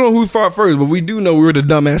 like, we don't know who fought first, but we do know we were the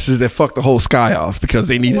dumbasses that fucked the whole sky off because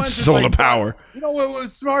they needed solar power. You know what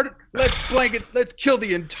was smart? Let's kill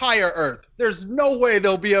the entire Earth. There's no way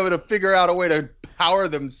they'll be able to figure out a way to power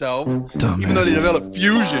themselves, even though they develop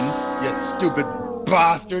fusion. You stupid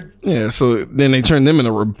bastards. Yeah, so then they turn them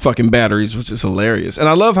into fucking batteries, which is hilarious. And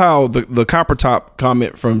I love how the copper top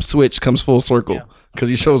comment from Switch comes full circle because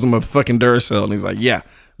he shows them a fucking Duracell and he's like, yeah,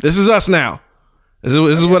 this is us now. This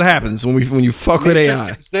is what happens when you fuck with AI.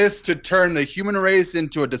 Matrix exists to turn the human race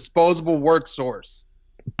into a disposable work source.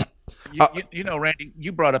 You know, Randy,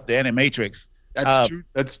 you brought up the Animatrix.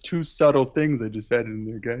 That's two subtle things I just added in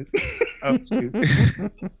there, guys.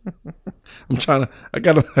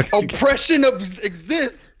 Oppression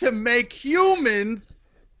exists to make humans,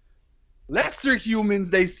 lesser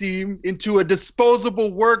humans they seem, into a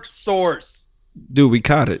disposable work source. Dude, we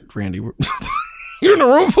caught it, Randy. You're in a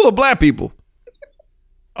room full of black people.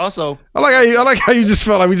 Also, I like how you just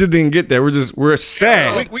felt like we just didn't get there. We're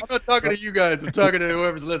sad. I'm not talking to you guys. I'm talking to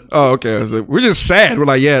whoever's listening. Oh, okay. I was like, we're just sad. We're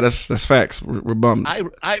like, yeah, that's facts. We're bummed.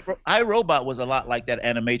 I Robot was a lot like that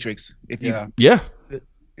Animatrix. If you the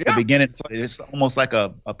beginning, it's almost like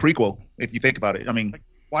a prequel if you think about it. I mean,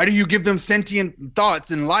 why do you give them sentient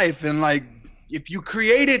thoughts in life? And like, if you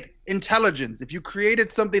created intelligence, if you created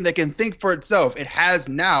something that can think for itself, it has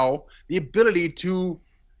now the ability to.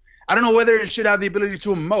 I don't know whether it should have the ability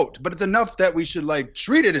to emote, but it's enough that we should like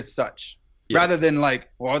treat it as such rather than like,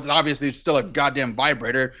 well, it's obviously still a goddamn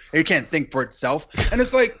vibrator. It can't think for itself. And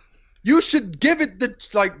it's like, you should give it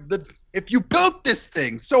if you built this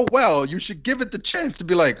thing so well, you should give it the chance to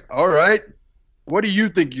be like, all right, what do you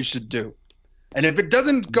think you should do? And if it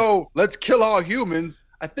doesn't go, let's kill all humans,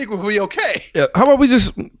 I think we'll be okay. Yeah. How about we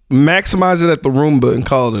just maximize it at the Roomba and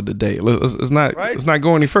call it a day? Let's not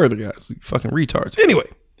go any further, guys. You fucking retards. Anyway.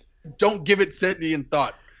 Don't give it sentient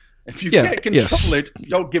thought. If you can't control it,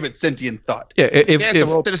 don't give it sentient thought. Yeah, if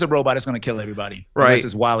it's a robot, it's going to kill everybody. Right. Unless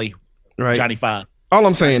it's Wally, right. Johnny Five. All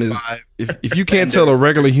I'm saying is, if you can't tell a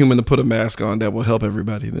regular human to put a mask on that will help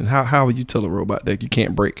everybody, then how would you tell a robot that you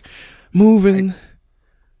can't break? Moving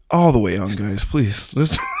all the way on, guys, please.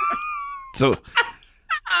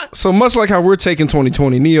 So much like how we're taking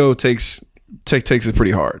 2020, Neo takes it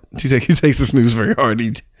pretty hard. He takes this news very hard.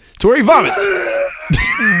 To where he vomits.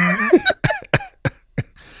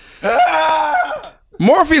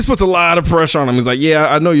 Morpheus puts a lot of pressure on him. He's like,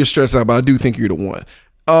 yeah, I know you're stressed out, but I do think you're the one.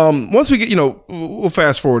 Once we get, we'll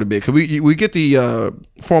fast forward a bit because we get the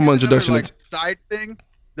formal introduction. Like side thing,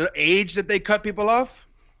 the age that they cut people off,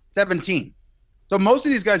 17. So most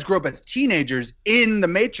of these guys grew up as teenagers in the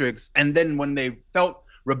Matrix, and then when they felt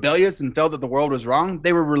rebellious and felt that the world was wrong,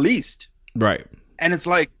 they were released. Right. And it's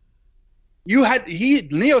like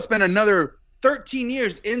Neo spent another 13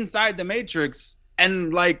 years inside the Matrix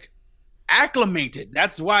and like acclimated.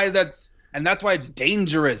 That's why it's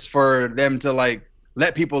dangerous for them to like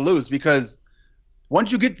let people loose, because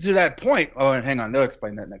once you get to that point, hang on, they'll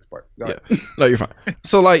explain that next part. Go ahead. No, you're fine.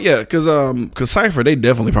 So like, yeah, because Cypher, they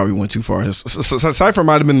definitely probably went too far. So Cypher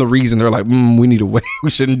might have been the reason they're like, we need to wait.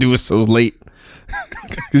 We shouldn't do it so late,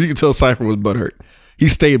 because you can tell Cypher was butthurt. He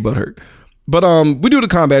stayed butthurt. But we do the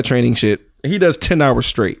combat training shit. He does 10 hours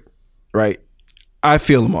straight. right? I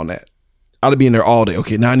feel him on that. I'd be in there all day.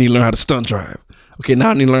 Okay, now I need to learn how to stunt drive. Okay,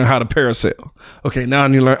 now I need to learn how to parasail. Okay, now I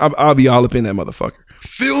need to learn. I'll be all up in that motherfucker.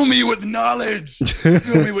 Fill me with knowledge.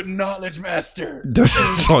 Fill me with knowledge, master.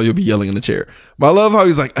 That's all you'll be yelling in the chair. But I love how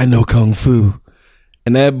he's like, I know Kung Fu.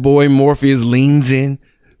 And that boy Morpheus leans in,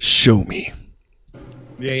 show me.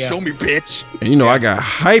 Yeah. Show me, bitch. And you know, I got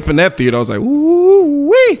hype in that theater. I was like, woo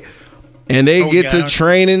wee. And they get to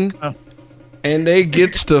training and they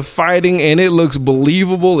gets to fighting and it looks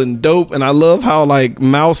believable and dope. And I love how like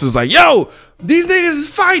Mouse is like, yo, these niggas is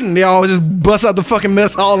fighting. They all just bust out the fucking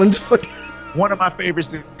mess hall and fucking. One of my favorite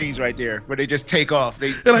scenes right there, where they just take off.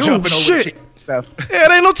 They're like, jumping oh, over shit. shit and stuff. Yeah,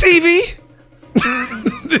 it ain't no TV.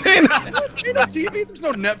 Ain't no TV. There's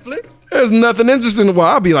no Netflix. There's nothing interesting. Well,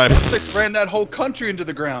 I'll be like, Netflix ran that whole country into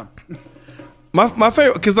the ground. my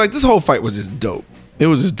favorite, because like this whole fight was just dope. It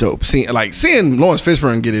was just dope. Seeing Lawrence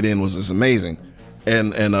Fishburne get it in was just amazing,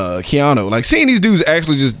 and Keanu, like seeing these dudes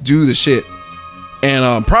actually just do the shit.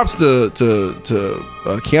 And props to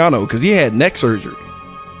Keanu because he had neck surgery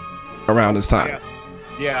around this time.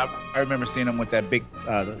 Yeah, I remember seeing him with that big,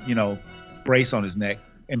 brace on his neck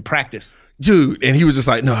in practice. Dude, and he was just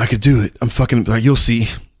like, no, I could do it. I'm fucking, like, you'll see.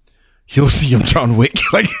 I'm John Wick.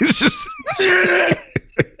 Like, it's just.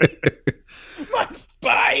 My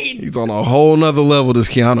spine. He's on a whole nother level, this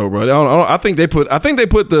Keanu, bro. I think they put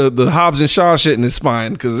the Hobbs and Shaw shit in his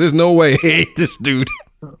spine because there's no way this dude.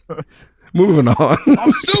 Moving on.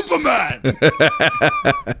 I'm Superman.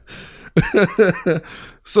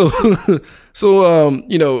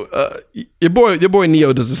 your boy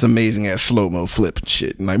Neo does this amazing ass slow mo flip and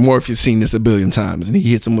shit. And like Morpheus seen this a billion times, and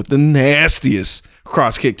he hits him with the nastiest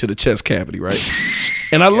cross kick to the chest cavity, right?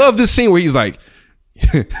 And I love this scene where he's like,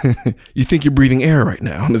 "You think you're breathing air right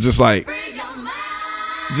now?" And it's just like,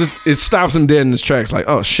 it stops him dead in his tracks. Like,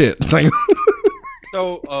 oh shit! Like.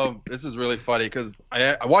 So this is really funny because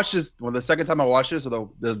I watched this the second time I watched this, or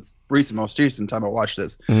the most recent time I watched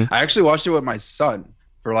this. Mm-hmm. I actually watched it with my son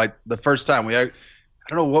for like the first time. I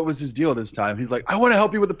don't know what was his deal this time. He's like, I want to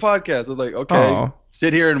help you with the podcast. I was like, okay,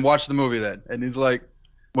 sit here and watch the movie then. And he's like,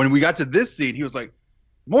 when we got to this scene, he was like,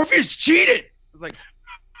 Morpheus cheated. I was like,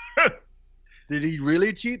 did he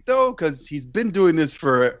really cheat though? Because he's been doing this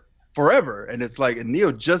for forever, and it's like, and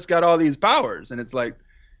Neo just got all these powers, and it's like.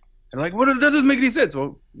 And like, that doesn't make any sense.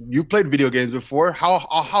 Well, you played video games before. How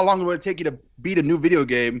long would it take you to beat a new video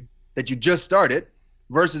game that you just started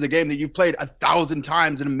versus a game that you've played 1,000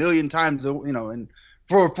 times and 1,000,000 times, and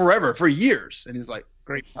for forever, for years? And he's like,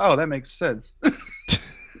 great. Oh, that makes sense.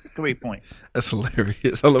 Great point. That's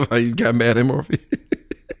hilarious. I love how you got mad at Morpheus.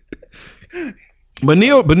 But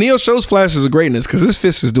Neo shows flashes of greatness because his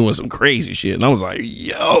fist is doing some crazy shit. And I was like,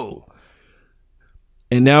 yo.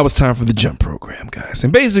 And now it's time for the jump program, guys.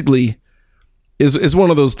 And basically, it's one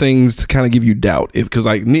of those things to kind of give you doubt, because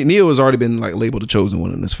like Neo has already been like labeled the chosen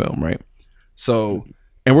one in this film, right? So,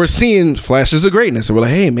 and we're seeing flashes of greatness, and we're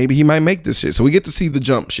like, hey, maybe he might make this shit. So we get to see the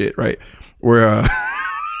jump shit, right? Where I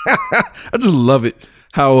just love it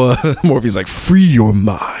how Morpheus like free your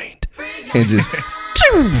mind and just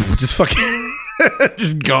fucking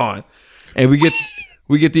just gone, and we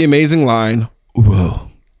get the amazing line, whoa.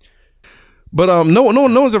 But no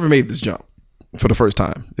one's ever made this jump for the first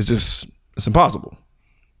time. It's impossible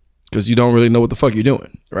because you don't really know what the fuck you're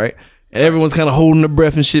doing, right? And everyone's kind of holding their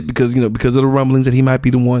breath and shit because of the rumblings that he might be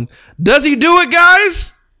the one. Does he do it,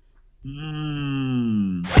 guys?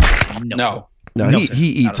 No. He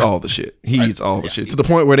eats all the shit. He eats all the shit to the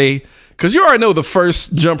point where because you already know the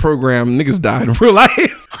first jump program, niggas died in real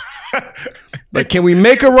life. Like, can we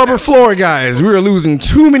make a rubber floor, guys? We are losing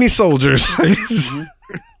too many soldiers.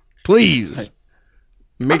 Please.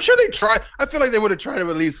 I'm sure they try. I feel like they would have tried to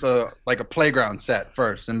at least like a playground set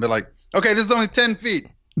first and be like, okay, this is only 10 feet.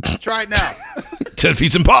 Try it now. 10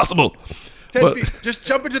 feet's impossible. 10 feet. Just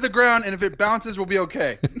jump into the ground, and if it bounces, we'll be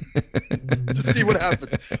okay. Just see what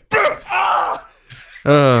happens.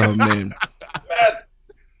 Oh, man.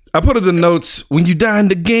 I put in the notes, when you die in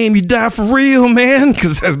the game, you die for real, man.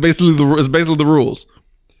 Because that's basically the rules.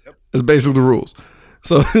 Yep. That's basically the rules.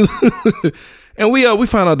 So... And we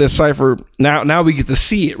found out that Cypher, now we get to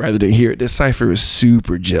see it rather than hear it. That Cypher is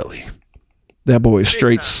super jelly. That boy is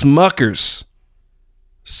straight smuckers.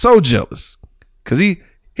 So jealous. Because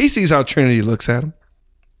he sees how Trinity looks at him.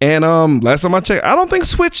 And last time I checked, I don't think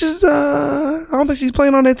Switch is I don't think she's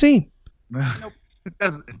playing on that team. Nope. It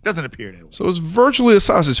doesn't appear that way. So it's virtually a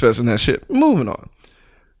sausage fest in that shit. Moving on.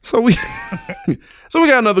 So we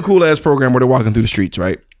got another cool ass program where they're walking through the streets,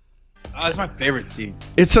 right? Oh, that's my favorite scene.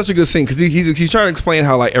 It's such a good scene because he's trying to explain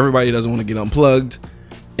how like everybody doesn't want to get unplugged,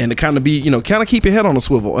 And to kind of be, kind of keep your head on a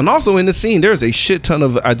swivel. And also in the scene, there's a shit ton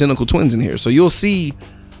of identical twins in here. So you'll see,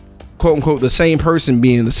 quote unquote, the same person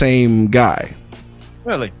being the same guy.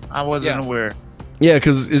 Really? I wasn't aware. Yeah,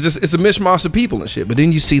 because it's a mishmash of people and shit. But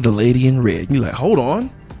then you see the lady in red. You're like, hold on.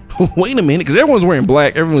 Wait a minute. Because everyone's wearing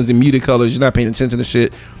black. Everyone's in muted colors. You're not paying attention to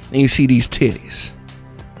shit. And you see these titties.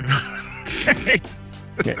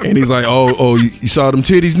 And he's like, oh, you saw them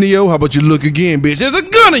titties, Neo? How about you look again, bitch? There's a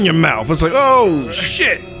gun in your mouth. It's like, oh,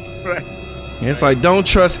 shit. Right. It's like, don't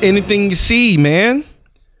trust anything you see, man.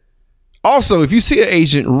 Also, if you see an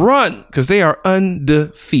agent, run, because they are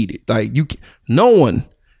undefeated. Like, no one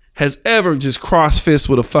has ever just crossed fists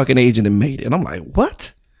with a fucking agent and made it. And I'm like,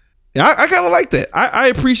 what? Yeah, I kind of like that. I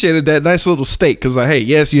appreciated that nice little stake, because like, hey,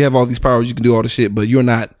 yes, you have all these powers, you can do all the shit, but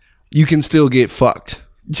you can still get fucked.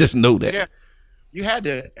 Just know that. Yeah. You had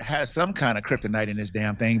to have some kind of kryptonite in this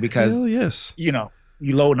damn thing, because hell yes. You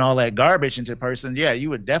loading all that garbage into a person. Yeah, you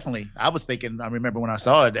would definitely. I was thinking. I remember when I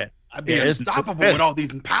saw it that I'd be unstoppable with all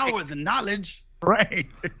these powers and knowledge. Right,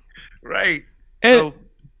 right. And, so,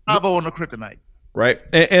 Bravo on the kryptonite. Right,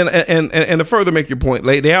 and to further make your point,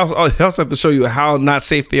 like they also have to show you how not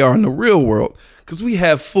safe they are in the real world, because we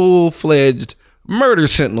have full-fledged murder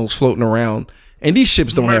sentinels floating around, and these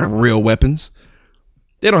ships don't have real weapons.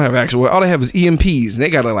 They don't have actual. All they have is EMPs, and they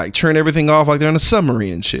gotta like turn everything off like they're in a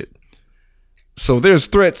submarine and shit. So there's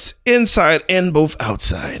threats inside and both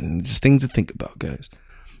outside, and just things to think about, guys.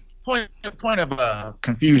 Point of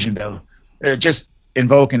confusion though, just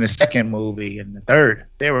invoking the second movie and the third,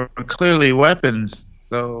 there were clearly weapons.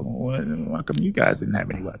 So why come you guys didn't have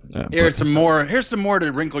any weapons? Here's some more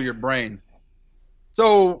to wrinkle your brain.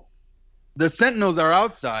 So the Sentinels are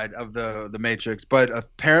outside of the Matrix, but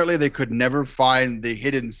apparently they could never find the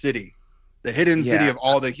hidden city of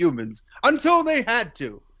all the humans until they had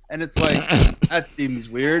to. And it's like, that seems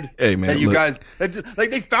weird. Hey man, that you guys like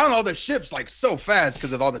they found all the ships like so fast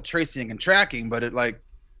because of all the tracing and tracking, but it like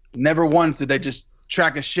never once did they just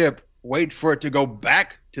track a ship, wait for it to go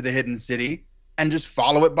back to the hidden city, and just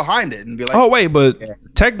follow it behind it and be like, oh wait, but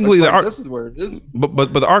technically this is where it is.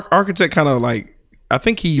 But the architect kind of like, I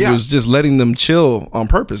think he was just letting them chill on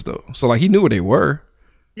purpose though. So like he knew where they were.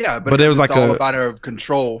 Yeah, but it was like all about a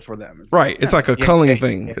control for them. It's right. It's like a culling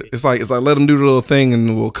thing. It's like let them do the little thing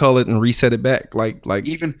and we'll cull it and reset it back. Like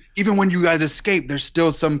even when you guys escape, there's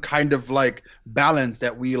still some kind of like balance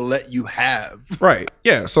that we let you have. Right.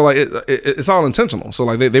 Yeah. So like it's all intentional. So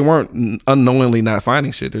like they weren't unknowingly not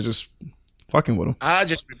finding shit. They're just fucking with them. I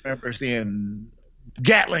just remember seeing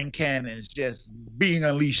Gatling cannons just being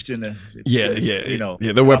unleashed in the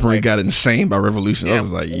their weaponry got insane by Revolution. I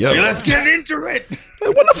was like, yo, let's get into it.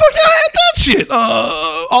 Like, when the fuck y'all had that shit?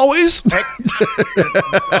 Always.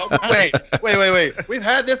 Wait. We've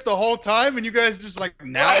had this the whole time, and you guys just like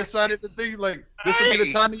now decided that they like this would be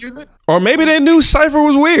the time to use it. Or maybe they knew Cypher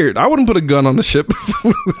was weird. I wouldn't put a gun on the ship.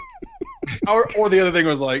 Or the other thing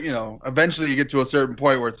was like, eventually you get to a certain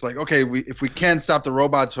point where it's like, okay, if we can't stop the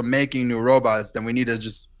robots from making new robots, then we need to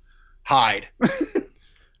just hide.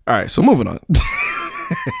 All right, so moving on.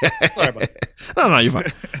 Sorry about that. No, you're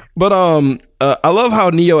fine. But I love how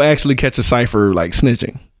Neo actually catches Cypher like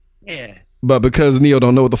snitching. Yeah. But because Neo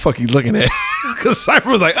don't know what the fuck he's looking at, because Cypher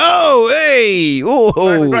was like, "Oh, hey,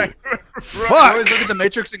 oh, right. Fuck!" I always look at the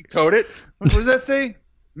Matrix and code it. What does that say?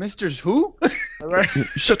 Mr. Who?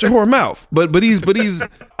 Shut your whore mouth. But he's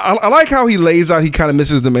I like how he lays out he kind of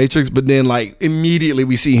misses the Matrix, but then like immediately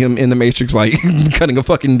we see him in the Matrix like cutting a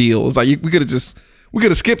fucking deal. It's like we could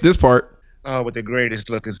have skipped this part. Oh, with the greatest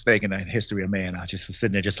looking steak in the history of man. I just was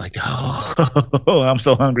sitting there just like, oh, I'm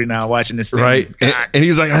so hungry now watching this thing. Right. And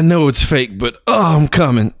he's like, I know it's fake, but I'm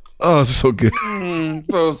coming. Oh, it's so good.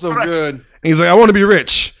 So right. Good. And he's like, I want to be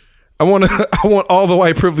rich. I want all the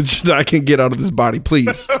white privilege that I can get out of this body,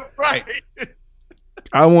 please. Right.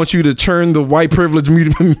 I want you to turn the white privilege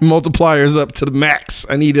multipliers up to the max.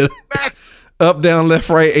 I need it up, down, left,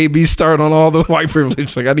 right, A, B, start on all the white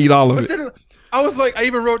privilege. Like I need all of it. I was like, I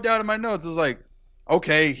even wrote down in my notes. I was like,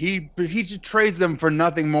 okay, he trades them for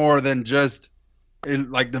nothing more than just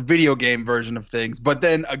like the video game version of things. But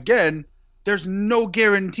then again, there's no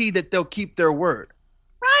guarantee that they'll keep their word.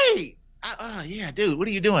 Right. Yeah, dude, what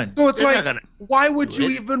are you doing? So it's why would you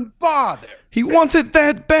even bother? He wants it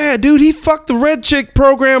that bad, dude. He fucked the red chick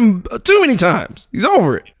program too many times. He's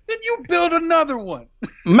over it. Then you build another one.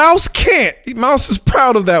 Mouse can't. Mouse is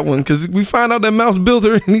proud of that one because we find out that Mouse built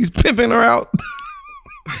her and he's pimping her out.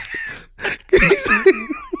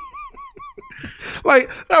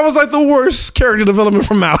 Like that was like the worst character development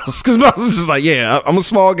for Mouse because Mouse is just like, yeah, I'm a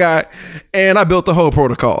small guy and I built the whole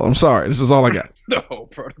protocol. I'm sorry, this is all I got. The whole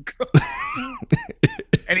protocol.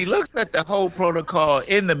 And he looks at the whole protocol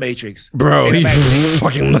in the Matrix. Bro, In the he Matrix.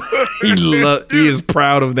 fucking he is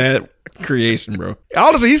proud of that creation, bro.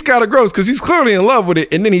 Honestly, he's kind of gross because he's clearly in love with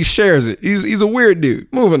it, and then he shares it. He's a weird dude.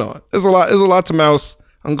 Moving on. There's a lot to Mouse.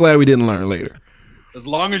 I'm glad we didn't learn later. As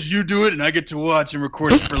long as you do it and I get to watch and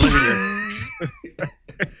record it for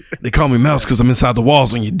later. They call me Mouse because I'm inside the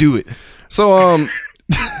walls when you do it. So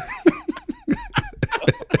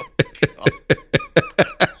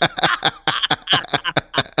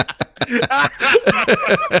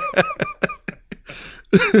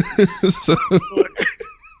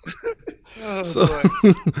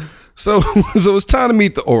so it's time to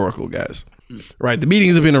meet the Oracle, guys. Right, the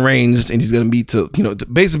meetings have been arranged, and he's going to be to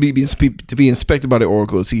basically be inspected by the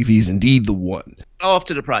Oracle to see if he's indeed the one. Off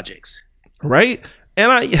to the projects. Right,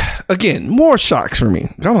 and again, more shocks for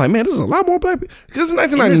me. I'm like, man, there's a lot more black people because it's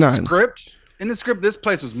 1999. In the script, this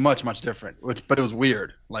place was much different, but it was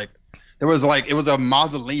weird. Like it was a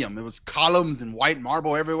mausoleum. It was columns and white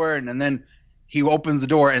marble everywhere, and then he opens the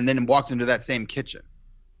door and then walks into that same kitchen.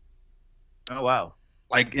 Oh wow!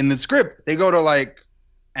 Like in the script, they go to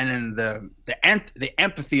and in the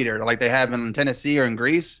amphitheater like they have in Tennessee or in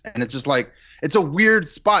Greece, and it's just like it's a weird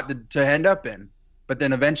spot to end up in. But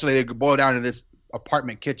then eventually they boil down to this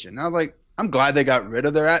apartment kitchen. And I was like, I'm glad they got rid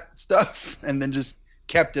of their stuff and then just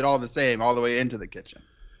kept it all the same all the way into the kitchen.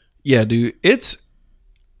 Yeah, dude. It's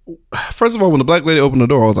first of all, when the black lady opened the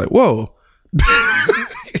door, I was like, whoa.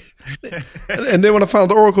 And then when I found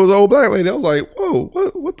the Oracle, the old black lady, I was like, whoa,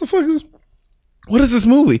 what the fuck is? What is this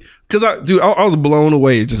movie? Because I was blown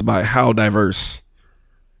away just by how diverse.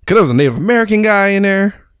 Because there was a Native American guy in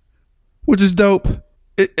there, which is dope.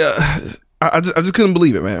 I just couldn't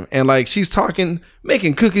believe it, man. And like she's talking,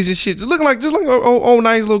 making cookies and shit, just like old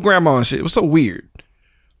nice little grandma and shit. It was so weird.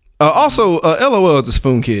 Also, LOL, the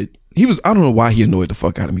Spoon Kid. I don't know why he annoyed the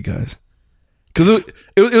fuck out of me, guys. Because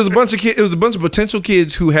it was a bunch of kids. It was a bunch of potential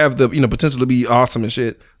kids who have the potential to be awesome and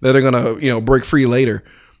shit that are gonna break free later.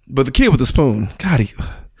 But the kid with the spoon, God, he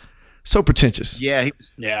so pretentious. Yeah, he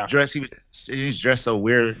was dressed. He's dressed so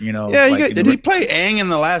weird, Yeah, did he play Aang in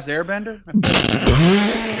The Last Airbender?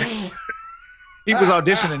 He was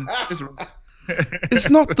auditioning. It's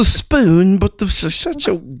not the spoon, but shut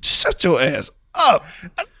your ass up.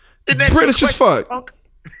 British as fuck.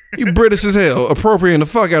 You British as hell, appropriating the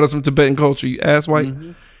fuck out of some Tibetan culture, you ass white.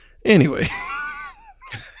 Mm-hmm. Anyway.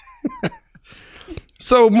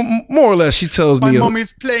 So more or less, she tells my Neo. My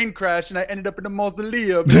mommy's plane crashed, and I ended up in a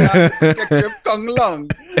mausoleum. And I'm the protector of Kung Lung.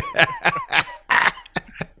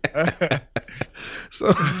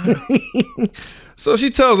 So she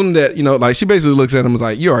tells him that like she basically looks at him and is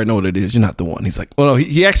like, "You already know what it is. You're not the one." He's like, "Well, no."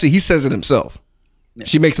 He says it himself. Yeah.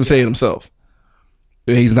 She makes him say it himself.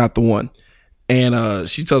 He's not the one. And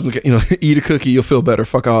she tells him, eat a cookie, you'll feel better.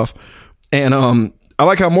 Fuck off. And I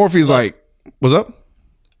like how Morphe's like, "What's up?"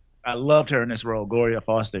 I loved her in this role, Gloria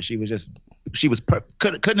Foster. She was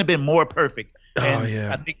couldn't have been more perfect.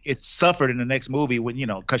 And I think it suffered in the next movie when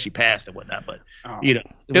because she passed and whatnot. But it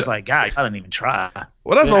was like, God, I didn't even try.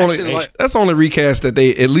 Well, that's only recast that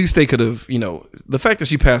they could have. The fact that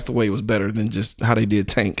she passed away was better than just how they did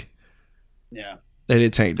Tank. Yeah, they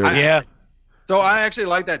did Tank dirty. So I actually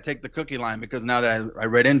like that take the cookie line because now that I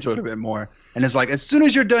read into it a bit more, and it's like as soon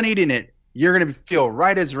as you're done eating it, you're gonna feel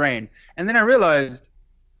right as rain. And then I realized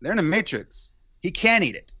they're in a Matrix. He can't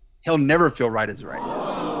eat it. He'll never feel right as rain.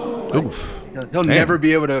 He'll never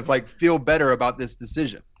be able to feel better about this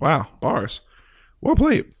decision. Wow, bars. Well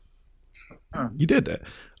played. You did that.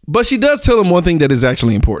 But she does tell him one thing that is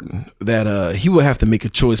actually important, that he will have to make a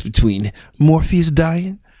choice between Morpheus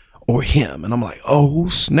dying or him. And I'm like, oh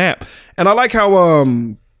snap. And I like how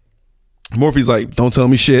Morphe's like, don't tell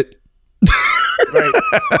me shit. Right.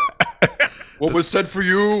 What was said for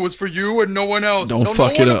you was for you and no one else. Don't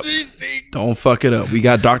fuck it up. Don't fuck it up. We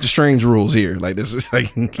got Doctor Strange rules here. Like this is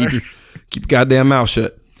like keep your goddamn mouth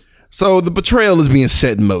shut. So the betrayal is being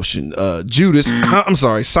set in motion. Cypher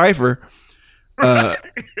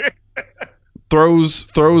throws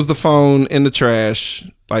the phone in the trash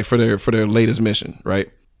for their latest mission,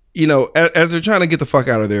 right? As they're trying to get the fuck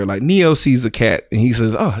out of there, like Neo sees a cat and he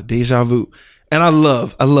says, "Oh, deja vu." And I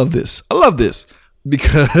love this. I love this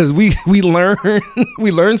because we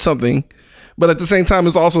learn something, but at the same time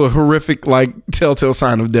it's also a horrific telltale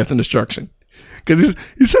sign of death and destruction. Because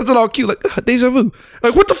he says it all cute, like, deja vu.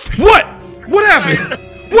 Like, what happened?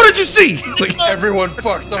 What did you see? Like, everyone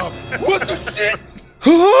fucks up. What the shit?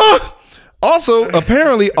 Also,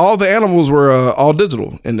 apparently, all the animals were all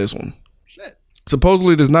digital in this one. Shit.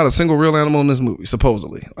 Supposedly, there's not a single real animal in this movie.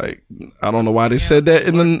 Supposedly, I don't know why they said that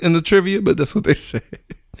in the trivia, but that's what they said.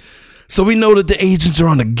 So we know that the agents are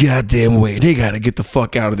on the goddamn way. They got to get the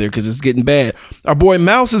fuck out of there because it's getting bad. Our boy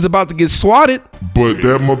Mouse is about to get swatted. But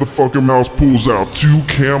that motherfucking Mouse pulls out 2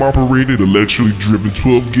 cam-operated, electrically driven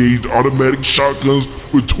 12-gauge automatic shotguns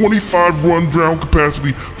with 25 run-round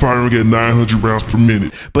capacity, firing at 900 rounds per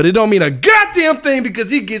minute. But it don't mean a goddamn thing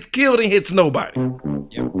because he gets killed and hits nobody.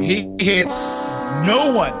 He hits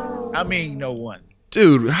no one. I mean, no one.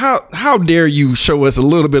 Dude, how dare you show us a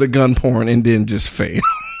little bit of gun porn and then just fail?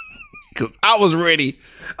 Because I was ready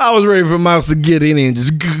for Mouse to get in and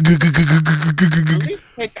just At least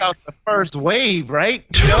take out the first wave, right?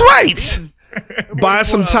 right. Buy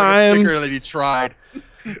some time. That he tried.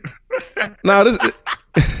 Now this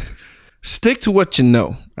stick to what you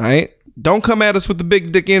know. All right. Don't come at us with the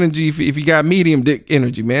big dick energy if you got medium dick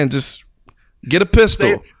energy, man. Just get a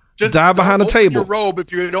pistol. Just die behind the table. Your robe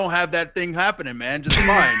if you don't have that thing happening, man. Just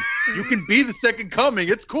fine. You can be the second coming.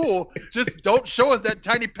 It's cool. Just don't show us that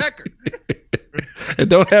tiny pecker. And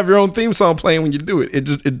don't have your own theme song playing when you do it.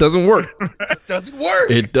 It doesn't work. It doesn't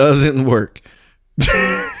work. It doesn't work.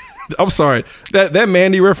 I'm sorry. That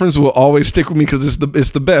Mandy reference will always stick with me because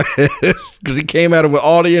it's the best. Because he came at her with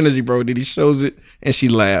all the energy, bro. Then he shows it and she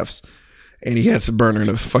laughs, and he has to burn her in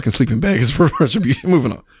a fucking sleeping bag as retribution.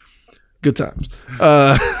 Moving on. Good times.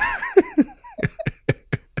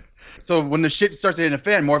 So when the shit starts hitting the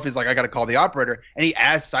fan, Morpheus is like, I gotta call the operator, and he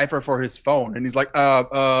asks Cypher for his phone, and he's like,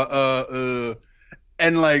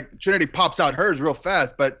 and like Trinity pops out hers real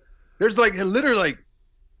fast, but there's like literally like,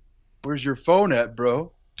 where's your phone at,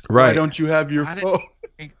 bro? Right? Why don't you have your phone?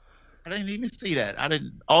 I didn't even see that. I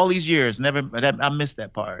didn't. All these years, I missed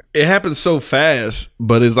that part. It happens so fast,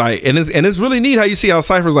 but it's like, and it's really neat how you see how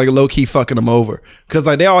Cypher's like low key fucking them over, because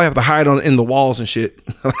like they all have to hide in the walls and shit.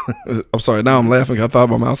 I'm sorry, now I'm laughing. I thought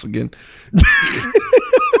about Mouse again.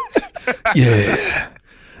 yeah.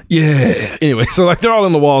 Anyway, so like they're all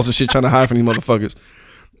in the walls and shit trying to hide from these motherfuckers,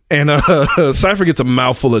 and Cypher gets a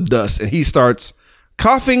mouthful of dust and he starts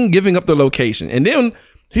coughing, giving up the location, and then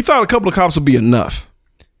he thought a couple of cops would be enough.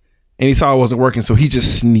 And he saw it wasn't working, so he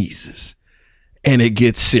just sneezes. And it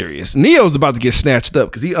gets serious. Neo's about to get snatched up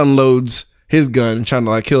because he unloads his gun and trying to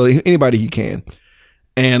like kill anybody he can.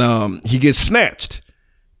 And he gets snatched.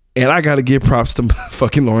 And I got to give props to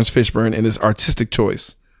fucking Lawrence Fishburne and his artistic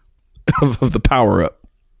choice of the power-up.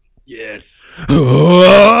 Yes.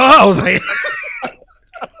 I was like...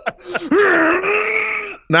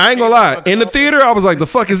 Now, I ain't gonna lie. In the theater, I was like, the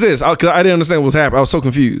fuck is this? Because I didn't understand what was happening. I was so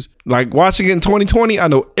confused. Like, watching it in 2020, I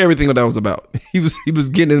know everything that was about. He was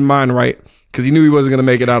getting his mind right because he knew he wasn't gonna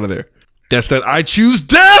make it out of there. That's that I choose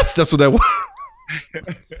death. That's what that was.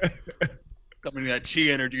 Summoning that chi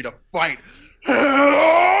energy to fight.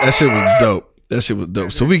 That shit was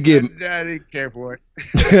dope. So we get... I didn't care for it.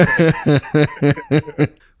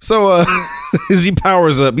 So as he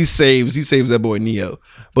powers up, he saves that boy Neo.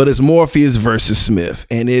 But it's Morpheus versus Smith.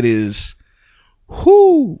 And it is,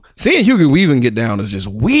 seeing Hugo Weaving get down is just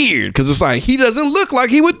weird. Because it's like, he doesn't look like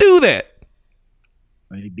he would do that.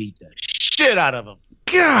 He beat the shit out of him.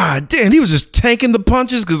 God damn, he was just tanking the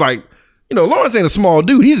punches. Because like, you know, Lawrence ain't a small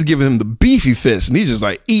dude. He's just giving him the beefy fist. And he's just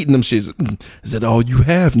like eating them shits. Is that all you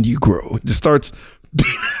have, Negro? It just starts...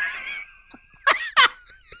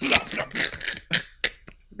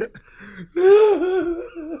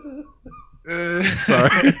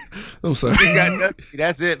 Sorry. I'm sorry. He got dusty.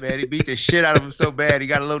 That's it, man. He beat the shit out of him so bad. He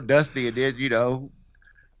got a little dusty and then,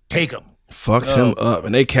 take him. Fucks him up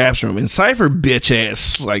and they capture him. And Cypher bitch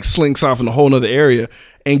ass like slinks off in a whole nother area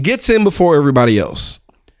and gets in before everybody else.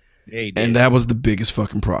 Yeah, and that was the biggest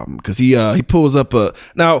fucking problem because he pulls up a...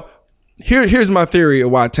 Now, here's my theory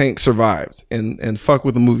of why Tank survived and fuck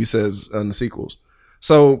what the movie says in the sequels.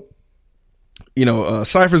 So...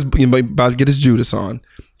 Cypher's about to get his Judas on.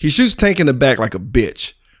 He shoots Tank in the back like a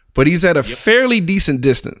bitch, but he's at a fairly decent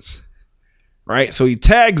distance, right? So he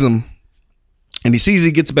tags him, and he sees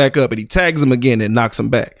he gets back up, and he tags him again and knocks him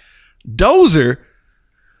back. Dozer,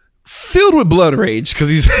 filled with blood rage, because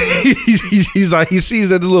he's like, he sees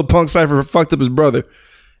that the little punk Cypher fucked up his brother,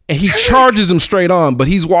 and he charges him straight on, but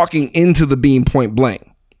he's walking into the beam point blank.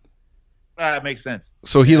 That makes sense.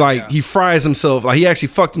 So he fries himself. Like he actually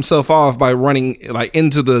fucked himself off by running like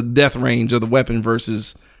into the death range of the weapon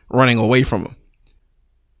versus running away from him.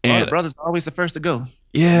 And the brother's always the first to go.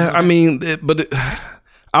 Yeah, I mean,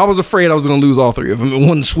 I was afraid I was going to lose all three of them in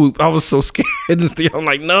one swoop. I was so scared. I'm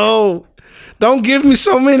like, no, don't give me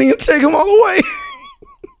so many and take them all away.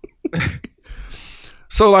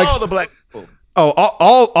 So like all the black people.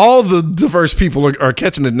 all the diverse people are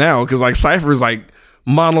catching it now because like Cypher is like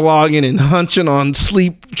monologuing and hunching on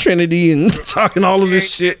Sleep Trinity and talking all of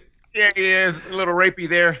this shit. Yeah, he is a little rapey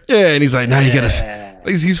there. Yeah, and he's like, now you gotta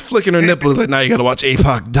He's flicking her nipple. It's like, now you gotta watch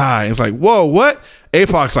APOC die. It's like, whoa, what?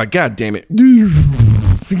 APOC's like, God damn it.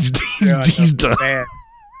 He's done. Bad.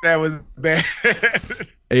 That was bad.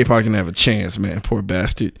 APOC didn't have a chance, man. Poor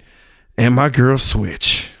bastard. And my girl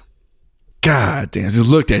Switch. God damn, just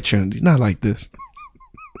looked at Trinity. Not like this.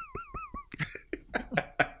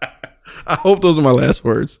 I hope those are my last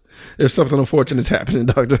words. If something unfortunate is happening,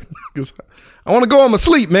 Doctor. Because I want to go home and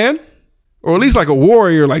sleep, man. Or at least like a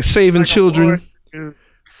warrior, like saving children.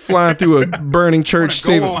 Flying through a burning church.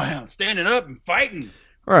 Go on, standing up and fighting.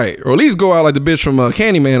 Right. Or at least go out like the bitch from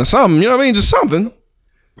Candyman or something. You know what I mean? Just something.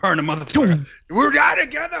 Burn a motherfucker. We're out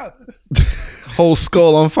together. Whole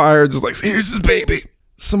skull on fire. Just like, here's his baby.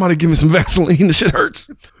 Somebody give me some Vaseline. The shit hurts.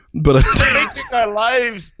 But taking our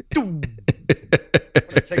lives. I'm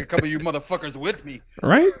gonna take a couple of you motherfuckers with me.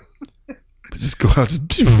 Right? Just go out,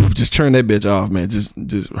 just turn that bitch off, man.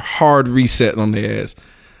 Just hard reset on their ass.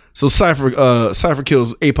 So Cypher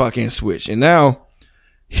kills APOC and Switch, and now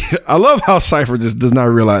I love how Cypher just does not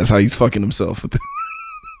realize how he's fucking himself.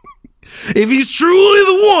 If he's truly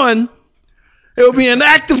the one, it will be an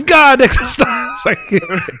act of God that can stop.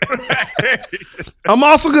 I'm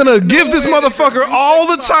also gonna give this motherfucker all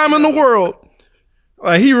the time in the world.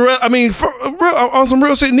 Like on some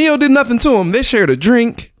real shit, Neo did nothing to him. They shared a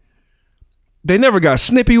drink. They never got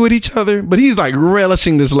snippy with each other, but he's like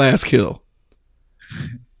relishing this last kill.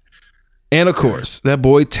 And of course, that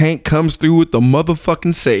boy Tank comes through with the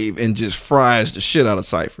motherfucking save and just fries the shit out of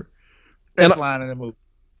Cypher. Best line in the movie.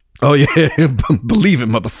 Oh yeah, believe it,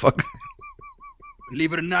 motherfucker.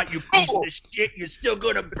 Believe it or not, you piece of shit, you're still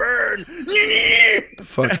gonna burn.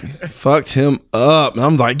 Fucked him up. And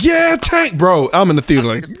I'm like, yeah, Tank, bro. I'm in the theater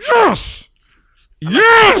like, yes,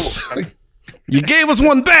 yes. You gave us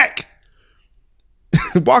one back.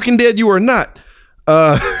 Walking Dead, you are not.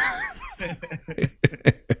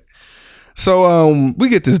 So we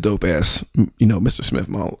get this dope ass, Mr. Smith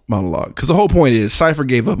monologue, because the whole point is Cypher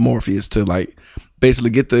gave up Morpheus to like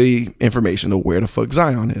basically get the information of where the fuck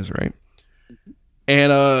Zion is, right?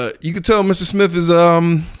 And you can tell Mr. Smith is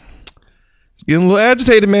getting a little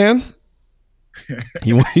agitated, man.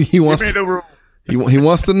 He wants he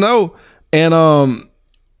wants to know, and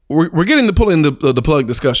we're getting to pull in the plug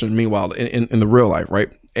discussion. Meanwhile, in the real life, right?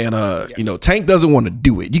 And Tank doesn't want to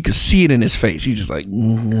do it. You can see it in his face. He's just like,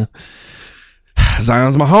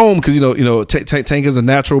 Zion's my home, because Tank is a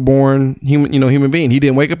natural born human being. He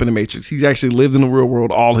didn't wake up in the Matrix. He actually lived in the real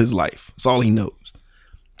world all his life. That's all he knows.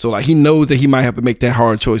 So like he knows that he might have to make that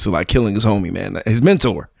hard choice of like killing his homie, man, his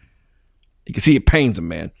mentor. You can see it pains him,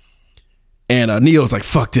 man. And Neo's like,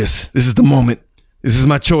 fuck this. This is the moment. This is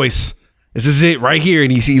my choice. This is it right here.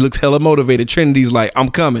 And he looks hella motivated. Trinity's like, I'm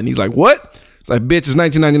coming. He's like, what? It's like, bitch, it's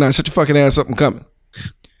 1999. Shut your fucking ass up. I'm coming.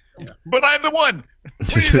 Yeah. But I'm the one.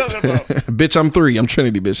 What are you talking about? Bitch, I'm 3. I'm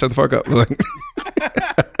Trinity, bitch. Shut the fuck up.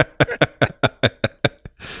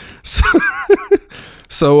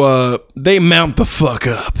 So they mount the fuck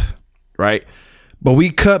up, right? But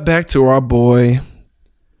we cut back to our boy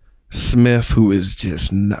Smith, who is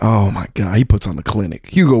just, oh my God, he puts on the clinic.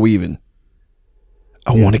 Hugo Weaving.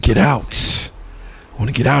 I want to get out. I want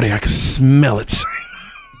to get out of here. I can smell it.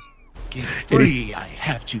 Get free. I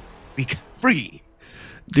have to be free.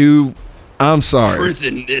 Dude, I'm sorry.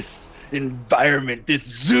 Prison, this environment, this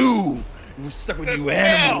zoo. We're stuck with you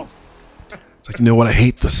animals. It's like, you know what? I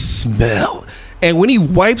hate the smell. And when he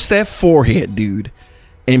wipes that forehead, dude,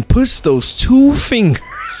 and puts those 2 fingers,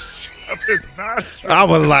 I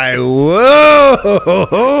was like,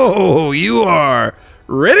 whoa, you are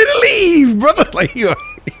ready to leave, brother. Like, you are.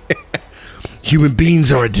 Human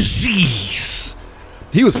beings are a disease.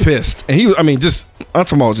 He was pissed. And I'm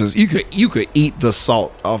talking about just, you could eat the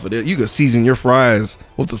salt off of it. You could season your fries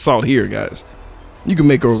with the salt here, guys. You can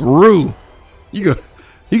make a roux. You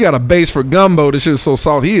got a base for gumbo. This shit is so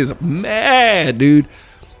salty. He is mad, dude.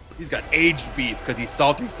 He's got aged beef because he's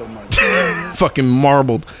salty so much. Fucking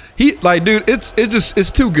marbled. He like, dude,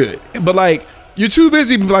 it's too good. But like, you're too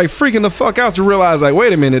busy like freaking the fuck out to realize like,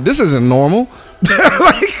 wait a minute, this isn't normal.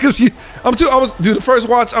 Like, the first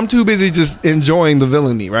watch, I'm too busy just enjoying the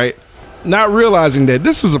villainy, right? Not realizing that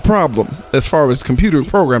this is a problem as far as computer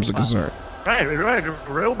programs are concerned. Right. The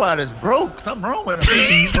robot is broke. Something wrong with him.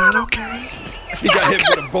 He's not okay. He got hit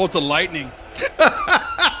with a bolt of lightning.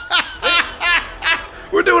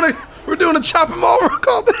 We're doing a chop him over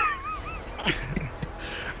call.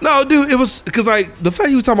 No, dude, it was because like the fact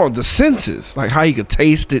he was talking about the senses, like how he could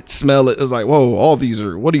taste it, smell it. It was like, whoa, all these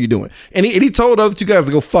are, what are you doing? And he told the other 2 guys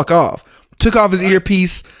to go fuck off. Took off his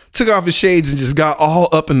earpiece, took off his shades, and just got all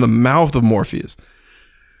up in the mouth of Morpheus.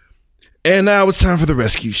 And now it's time for the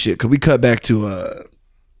rescue shit, because we cut back to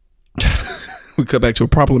we cut back to a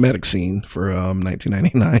problematic scene for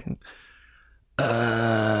 1999.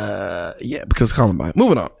 Yeah, because Columbine.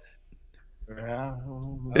 Moving on.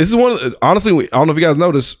 This is one. Honestly, I don't know if you guys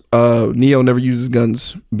noticed. Neo never uses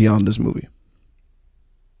guns beyond this movie.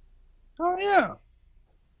 Oh yeah.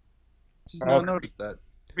 Just not noticed that.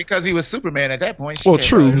 Because he was Superman at that point. Well,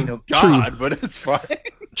 true. He's God, but it's fine.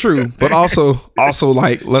 True, but also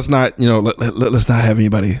like let's not let's not have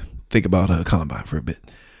anybody think about Columbine for a bit.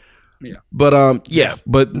 Yeah. But yeah,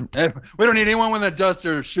 but We don't need anyone with a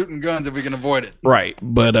duster shooting guns if we can avoid it. right,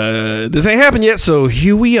 but this ain't happened yet, so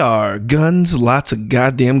here we are. Guns, lots of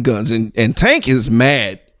goddamn guns, and Tank is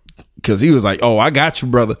mad because he was like, "Oh, I got you,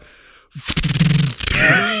 brother."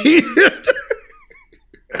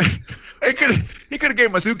 He could have gave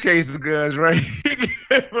him a suitcase of guns, right? He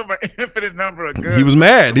gave him an infinite number of guns. He was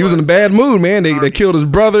mad. He was in a bad mood, man. They killed his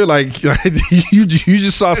brother. Like you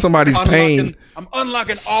just saw somebody's pain. I'm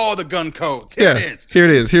unlocking all the gun codes. Here it is. Here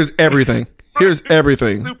it is. Here's everything. Here's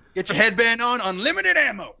everything. Get your headband on. Unlimited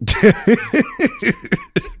ammo. Gave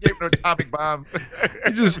him an atomic bomb.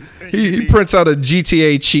 he prints out a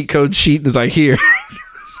GTA cheat code sheet and is like, here.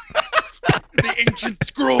 The ancient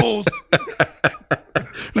scrolls.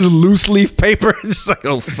 This is loose leaf paper. It's like,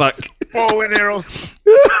 oh fuck. Bow and arrows.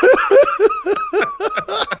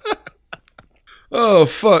 Oh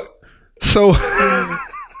fuck. So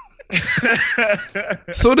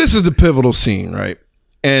this is the pivotal scene, right?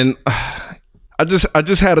 And I just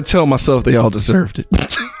had to tell myself they all deserved it.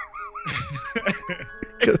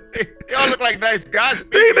 They all look like nice guys. They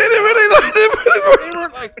really They were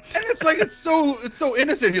like, and it's so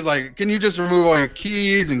innocent. He's like, can you just remove all your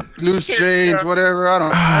keys and loose change, whatever?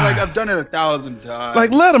 I've done it 1,000 times.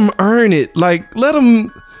 like let them earn it. Like let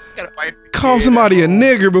them call somebody a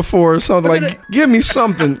nigger before or something. But Like then give me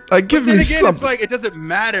something. Like give me again, something. it's like it doesn't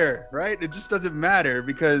matter, right? It just doesn't matter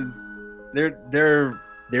because they're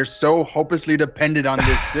so hopelessly dependent on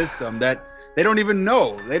this system that they don't even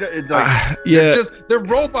know. They're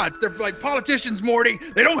robots. They're like politicians, Morty.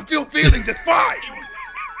 They don't feel feelings. It's fine.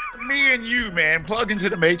 Me and you, man, plugged into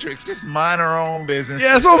the Matrix. Just mind our own business.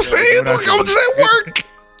 Yeah, that's what I'm saying. Look, I'm just at work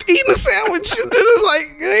eating a sandwich. And it's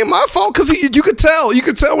like, it ain't my fault because you could tell. You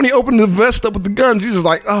could tell when he opened the vest up with the guns. He's just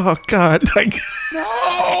like, oh God, like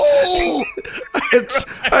No.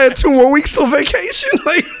 I had 2 more weeks till vacation.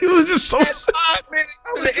 Like it was just so. I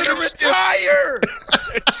was gonna retire.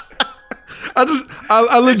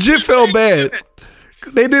 I legit felt bad.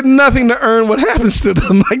 They did nothing to earn what happens to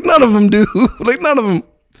them. Like none of them do. Like none of them.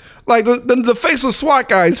 Like the faceless SWAT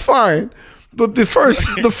guy is fine, but the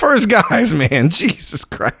first guys, man, Jesus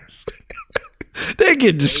Christ, they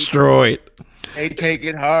get destroyed. They take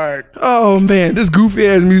it hard. Oh man, this goofy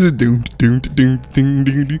ass music, doom, doom, doom, ding,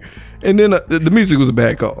 ding, ding. And then the music was a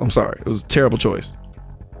bad call. I'm sorry, it was a terrible choice.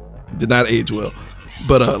 Did not age well.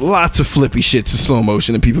 But lots of flippy shits in slow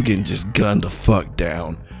motion and people getting just gunned the fuck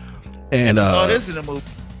down. And this is a movie.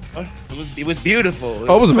 It was beautiful.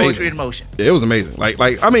 It was amazing. Poetry in motion. It was amazing. Like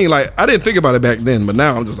I mean, like I didn't think about it back then, but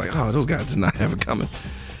now I'm just like, oh, those guys did not have it coming.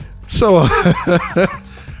 So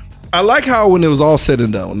I like how when it was all said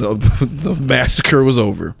and done, the massacre was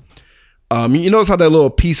over. You notice how that little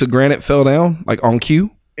piece of granite fell down, like on cue?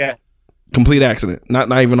 Yeah. Complete accident,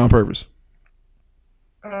 not even on purpose.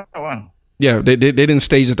 Oh wow. Yeah, they didn't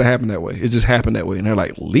stage it to happen that way. It just happened that way, and they're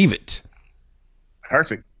like, leave it.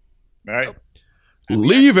 Perfect. All right.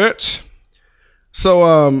 Leave it.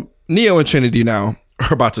 So Neo and Trinity now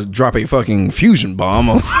are about to drop a fucking fusion bomb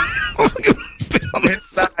on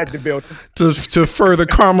Inside the building. to further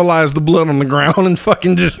caramelize the blood on the ground and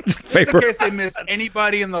fucking just Just in vapor. case they miss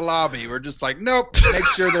anybody in the lobby, we're just like, nope. Make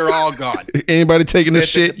sure they're all gone. Anybody taking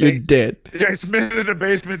this Smith in shit, the you're basement. dead. Yeah, Smith in the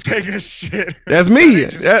basement taking a shit. That's me.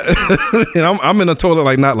 And I'm in a toilet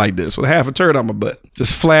like not like this with half a turd on my butt,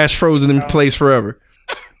 just flash frozen in place forever.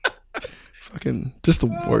 Fucking just the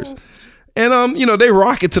worst. And they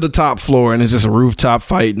rocket to the top floor and it's just a rooftop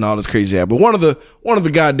fight and all this crazy shit. But one of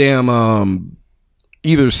the goddamn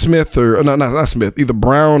either Smith or not Smith, either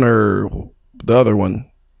Brown or the other one,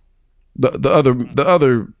 the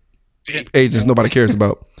other agents nobody cares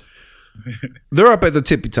about. They're up at the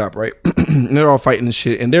tippy top, right? And they're all fighting and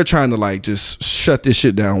shit, and they're trying to like just shut this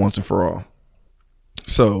shit down once and for all.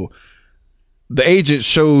 So the agent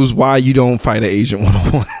shows why you don't fight an agent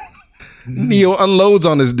 101. Neo unloads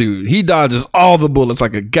on this dude. He dodges all the bullets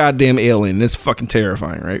like a goddamn alien. It's fucking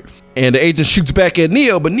terrifying, right? And the agent shoots back at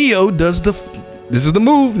Neo, but Neo does this is the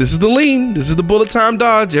move, this is the lean, this is the bullet time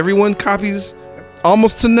dodge. Everyone copies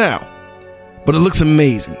almost to now. But it looks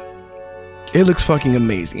amazing. It looks fucking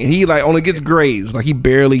amazing. And he like only gets grazed. Like he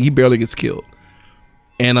barely gets killed.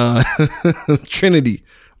 And Trinity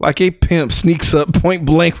like a pimp, sneaks up point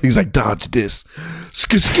blank. He's like, dodge this.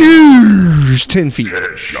 Skoosh, 10 feet.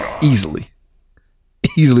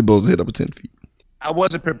 Easily blows his head up at 10 feet. I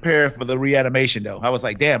wasn't prepared for the reanimation though. I was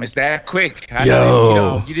like, damn, it's that quick.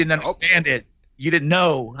 You didn't understand it. You didn't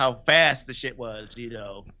know how fast the shit was,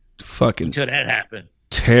 Fucking until that happened.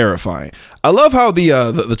 Terrifying. I love how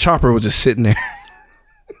the chopper was just sitting there.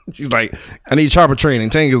 She's like, I need chopper training.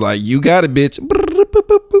 Tank is like, you got it, bitch.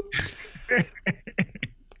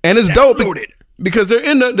 And it's dope because they're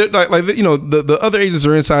in the other agents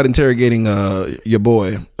are inside interrogating your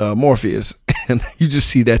boy Morpheus, and you just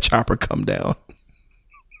see that chopper come down.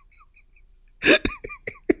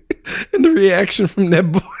 And the reaction from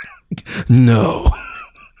that boy, no.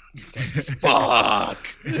 He's like, fuck.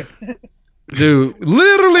 Dude,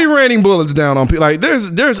 literally raining bullets down on people. Like,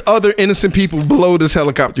 there's other innocent people below this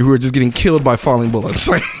helicopter who are just getting killed by falling bullets.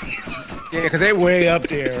 Like, yeah, because they're way up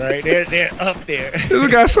there, right? They're up there. There's a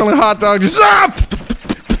guy selling hot dogs. Just ah!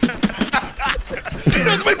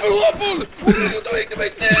 What are you doing to my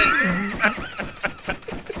thing?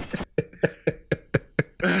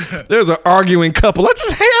 There's an arguing couple. I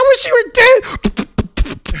wish you were dead.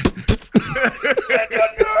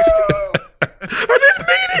 I didn't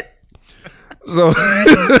mean it.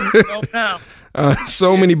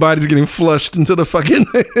 So many bodies getting flushed into the fucking.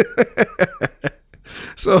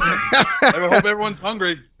 So I hope everyone's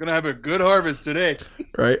hungry. Gonna have a good harvest today.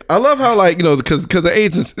 Right. I love how, like, because the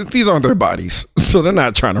agents, these aren't their bodies, so they're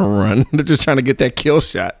not trying to run. They're just trying to get that kill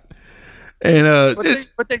shot. And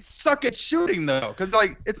but they suck at shooting though, because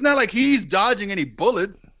like it's not like he's dodging any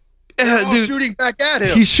bullets. Dude, shooting back at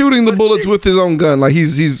him. He's shooting the bullets with his own gun. Like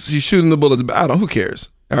he's shooting the bullets. But who cares?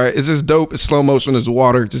 All right, it's just dope. It's slow motion. There's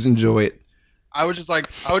water. Just enjoy it. I was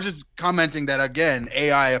just commenting that again,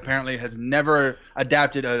 AI apparently has never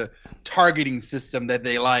adapted a targeting system that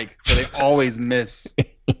they like, so they always miss.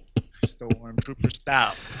 Stormtrooper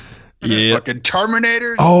style. Yeah. Fucking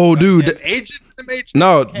Terminators. Oh, dude. Agents in the Matrix.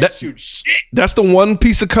 No, can't shoot shit. That's the one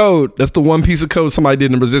piece of code. That's the one piece of code somebody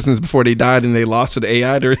did in Resistance before they died and they lost to the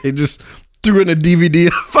AI. They just threw in a DVD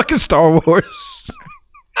of fucking Star Wars.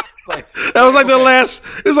 That was like the last.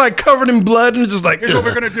 It's like covered in blood and just like. Here's what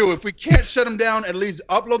we're gonna do. If we can't shut them down, at least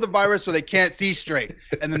upload the virus so they can't see straight,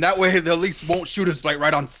 and then that way they at least won't shoot us like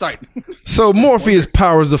right on sight. So Morpheus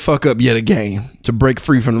powers the fuck up yet again to break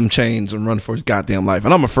free from them chains and run for his goddamn life,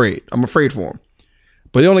 and I'm afraid. I'm afraid for him.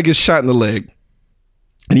 But he only gets shot in the leg,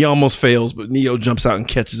 and he almost fails. But Neo jumps out and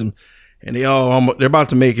catches him, and they're about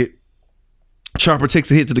to make it. Chopper takes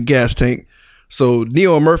a hit to the gas tank. So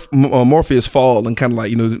Neo and Morpheus fall and kind of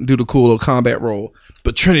like, do the cool little combat roll.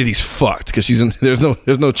 But Trinity's fucked because there's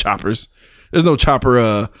no choppers. There's no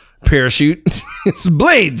chopper parachute. It's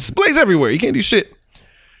blades everywhere. You can't do shit.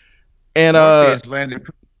 And Morpheus landed,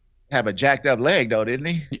 have a jacked up leg though, didn't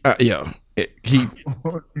he? Yeah.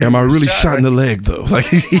 Am I really shot in the leg though? Like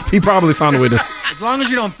he probably found a way to. As long as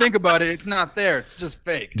you don't think about it, it's not there. It's just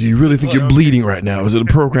fake. Do you really think you're bleeding right now? Is it a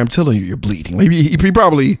program telling you you're bleeding? Maybe he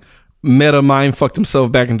probably meta mind fucked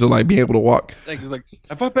himself back into like being able to walk. He's like,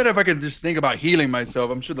 I bet if I could just think about healing myself,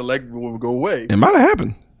 I'm sure the leg will go away. It might have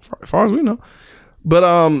happened, as far as we know.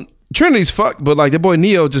 But Trinity's fucked. But like the boy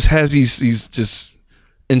Neo just has these just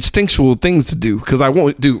instinctual things to do. Because I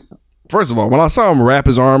won't do. First of all, when I saw him wrap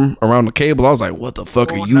his arm around the cable, I was like, "What the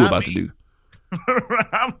fuck are you about to do?"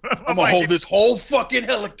 I'm gonna hold this whole fucking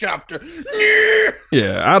helicopter.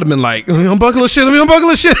 Yeah, I'd have been like, "Let me unbuckle this shit. Let me unbuckle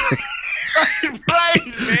this shit." Right,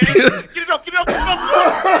 man. Get it up.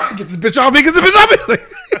 Get this bitch off me. Get this bitch off me.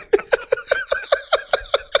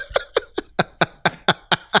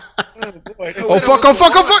 Oh fuck.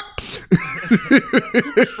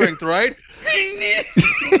 Strength, right?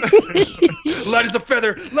 Light as a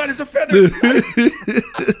feather.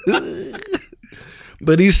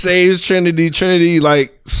 But he saves Trinity. Trinity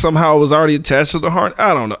like somehow was already attached to the harness.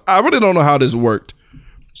 I don't know. I really don't know how this worked.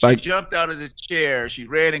 She jumped out of the chair. She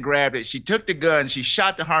ran and grabbed it. She took the gun. She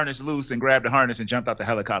shot the harness loose and grabbed the harness and jumped out the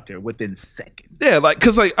helicopter within seconds. Yeah,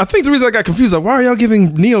 because I think the reason I got confused, like, why are y'all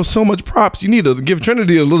giving Neo so much props? You need to give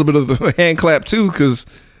Trinity a little bit of the hand clap too, because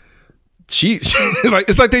she like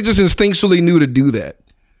it's like they just instinctually knew to do that.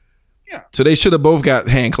 Yeah. So they should have both got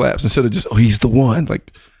hand claps instead of just, he's the one.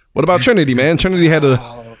 Like, what about Trinity, man? Trinity had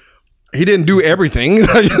to. He didn't do everything.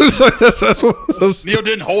 That's what, Neo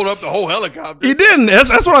didn't hold up the whole helicopter. He didn't.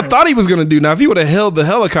 That's what I thought he was gonna do. Now, if he would have held the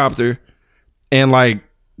helicopter and like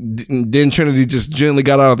then Trinity just gently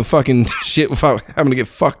got out of the fucking shit without having to get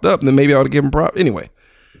fucked up, then maybe I would have given him prop. Anyway,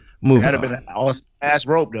 moving on. That'd have been an awesome ass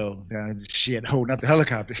rope though. Shit, holding up the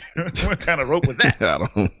helicopter. What kind of rope was that? I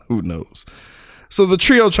don't. Who knows? So the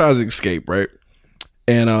trio tries to escape, right?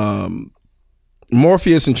 And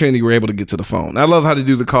Morpheus and Trinity were able to get to the phone. I love how they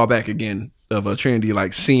do the callback again of Trinity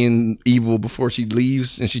like seeing evil before she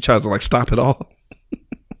leaves, and she tries to like stop it all.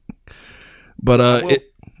 But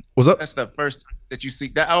what's up? That's the first time that you see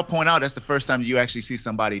that. I'll point out that's the first time you actually see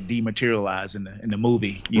somebody dematerialize in the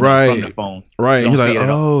movie, right? From the phone, right? You're like,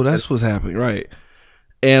 oh, that's what's happening, right?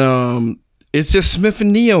 And it's just Smith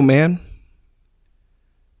and Neo, man.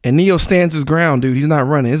 And Neo stands his ground, dude. He's not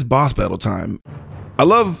running. It's boss battle time. I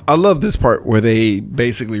love this part where they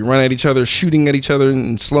basically run at each other, shooting at each other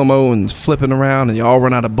in slow-mo and flipping around, and they all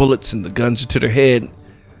run out of bullets and the guns are to their head,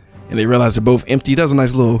 and they realize they're both empty. It does a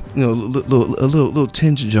nice little, little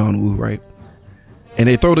tinge of John Woo, right? And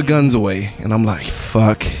they throw the guns away, and I'm like,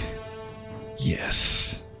 fuck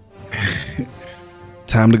yes.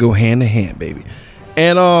 Time to go hand to hand, baby.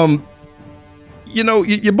 And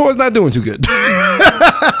your boy's not doing too good.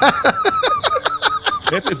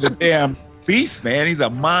 Smith is a damn beast, man. He's a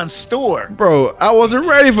monster. Bro, I wasn't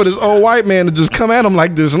ready for this old white man to just come at him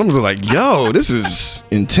like this. And I'm just like, yo, this is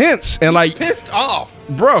intense. And like, pissed off.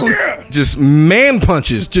 Bro, just man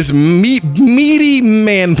punches. Just meaty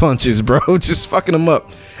man punches, bro. Just fucking him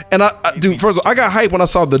up. And dude, first of all, I got hyped when I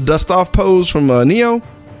saw the dust off pose from Neo.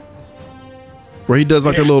 Where he does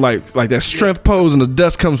like a little like that strength pose and the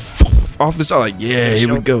dust comes off his. I'm like, yeah,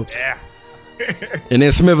 here we go. Yeah. And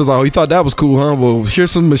then Smith was like, oh, you thought that was cool, huh? Well,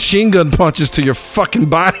 here's some machine gun punches to your fucking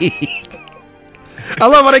body. I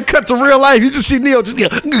love how they cut to real life. You just see Neo just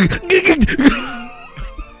it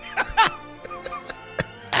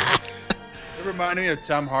reminded me of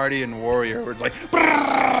Tom Hardy and Warrior, where it's like,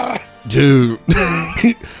 dude.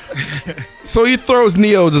 So he throws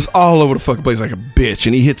Neo just all over the fucking place like a bitch,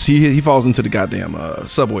 and he falls into the goddamn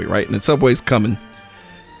subway, right? And the subway's coming.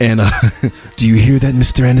 And do you hear that,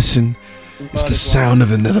 Mr. Anderson? It's the sound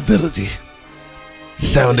of inevitability.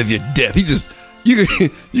 Sound of your death. He just you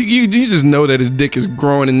just know that his dick is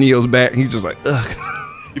growing in Neo's back. And he's just like, ugh.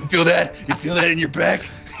 You feel that? You feel that in your back?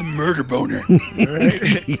 It's a murder boner.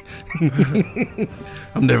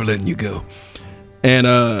 I'm never letting you go. And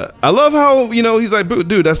I love how he's like,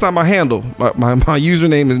 dude, that's not my handle. My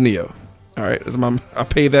username is Neo. All right, that's I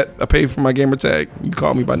pay for my gamer tag. You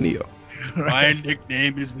call me by Neo. My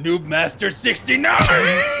nickname is Noobmaster 69.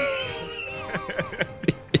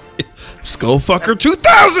 Skullfucker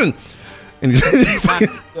 2000. And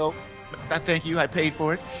I thank you. I paid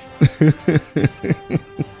for it.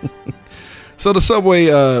 So the subway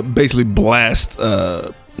basically blasts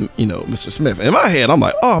Mr. Smith. In my head, I'm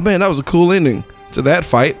like, oh man, that was a cool ending to that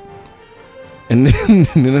fight. And then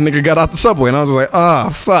the nigga got out the subway, and I was like,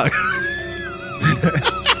 fuck.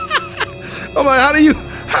 I'm like,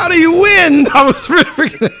 how do you win? I was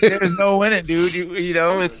freaking. There's no winning, dude.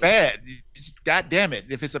 It's bad. God damn it.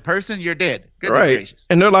 If it's a person, you're dead. Goodness right. gracious.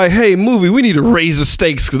 And they're like, hey, movie, we need to raise the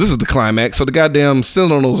stakes because this is the climax. So the goddamn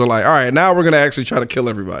Sentinels are like, all right, now we're going to actually try to kill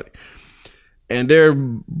everybody. And they're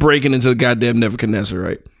breaking into the goddamn Nebuchadnezzar,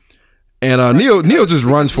 right? And Neo just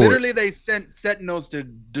runs for it. Literally, they sent Sentinels to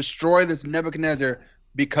destroy this Nebuchadnezzar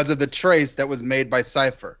because of the trace that was made by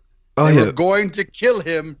Cypher. They were going to kill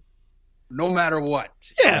him no matter what.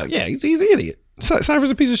 Yeah, he's an idiot. Cypher's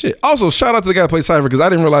a piece of shit. Also, shout out to the guy who played Cypher because I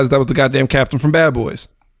didn't realize that was the goddamn captain from Bad Boys.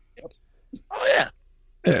 Oh, yeah.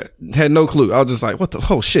 Yeah, had no clue. I was just like, what the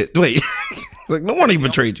whole shit? Wait. Like, no wonder he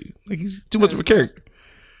betrayed you. Like, he's too much of a character.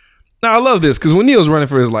 Now, I love this because when Neo's running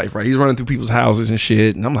for his life, right? He's running through people's houses and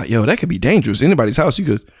shit. And I'm like, yo, that could be dangerous. Anybody's house, you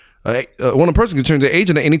could, one person could turn to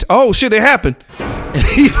agent at any time. Oh, shit, it happened. And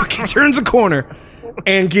he fucking turns a corner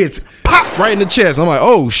and gets popped right in the chest. I'm like,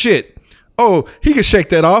 oh, shit. Oh, he can shake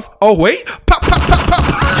that off. Oh, wait. Pop, pop, pop,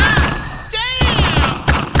 pop.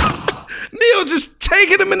 Damn! Neo just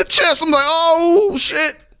taking him in the chest. I'm like, oh,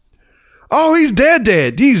 shit. Oh, he's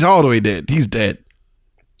dead. He's all the way dead. He's dead.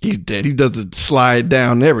 He does the slide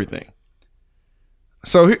down and everything.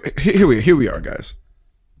 So here we are, guys.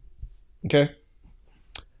 Okay.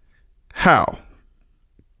 How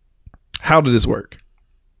did this work?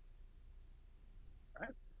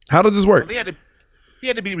 How did this work? Well, he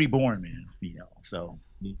had to be reborn, man. So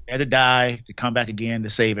he had to die to come back again to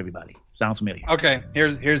save everybody. Sounds familiar. Okay,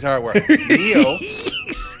 here's how it works.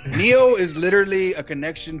 Neo is literally a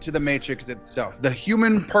connection to the Matrix itself. The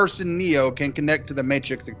human person Neo can connect to the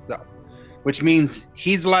Matrix itself, which means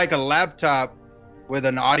he's like a laptop with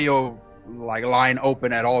an audio line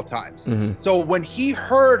open at all times. Mm-hmm. So when he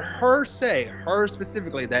heard her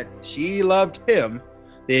specifically, that she loved him,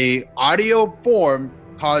 the audio form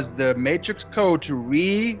caused the Matrix code to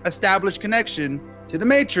re-establish connection to the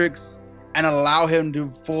Matrix and allow him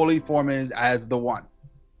to fully form as the one.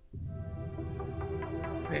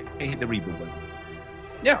 They hit the reboot button.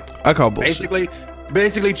 Yeah. I call bullshit. Basically,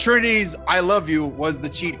 Basically, Trinity's "I love you" was the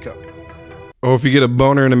cheat code. Or if you get a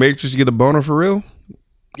boner in the Matrix, you get a boner for real.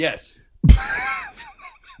 Yes.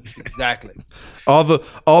 Exactly. All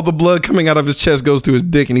the blood coming out of his chest goes to his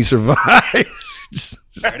dick, and he survives.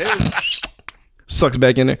 There it is. Sucks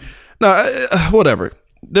back in there. No, whatever.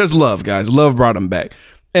 There's love, guys. Love brought him back.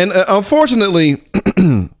 And unfortunately,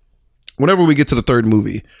 whenever we get to the third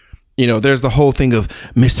movie, you know, there's the whole thing of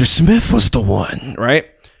Mr. Smith was the one, right?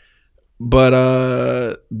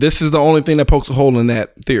 But this is the only thing that pokes a hole in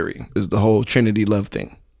that theory, is the whole Trinity love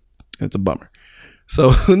thing. It's a bummer.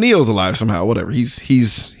 So Neo's alive somehow. Whatever.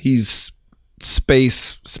 He's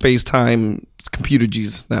space time computer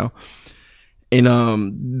Jesus now.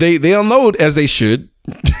 And they unload as they should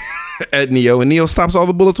at Neo, and Neo stops all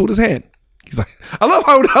the bullets with his hand. He's like, I love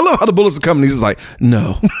how the bullets are coming. He's just like,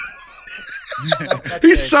 no.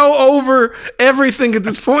 He's so over everything at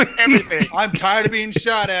this point. Everything. I'm tired of being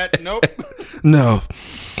shot at. Nope. No.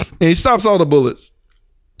 And he stops all the bullets.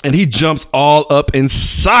 And he jumps all up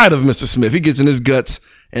inside of Mr. Smith. He gets in his guts,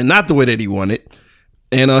 and not the way that he wanted.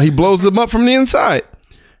 And he blows them up from the inside.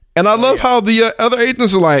 And I love how the other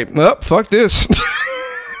agents are like, oh, fuck this.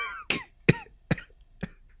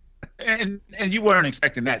 And you weren't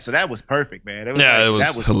expecting that, so that was perfect, man. It was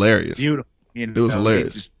that was hilarious. Beautiful. You know, It was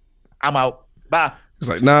hilarious. I'm out. Bye. It's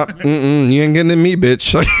like, nah, you ain't getting in me,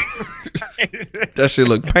 bitch. That shit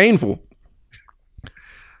looked painful.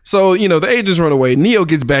 So, you know, the agents run away. Neo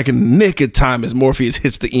gets back in the nick of time as Morpheus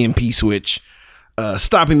hits the EMP switch,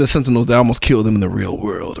 stopping the Sentinels that almost killed him in the real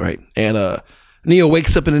world, right? And Neo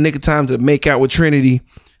wakes up in the nick of time to make out with Trinity.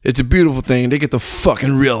 It's a beautiful thing. They get the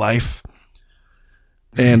fucking real life.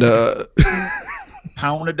 And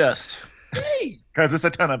Pound of dust. Because it's a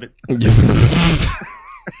ton of it.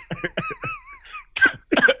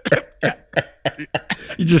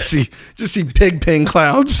 You just see pig pen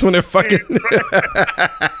clouds when they're fucking.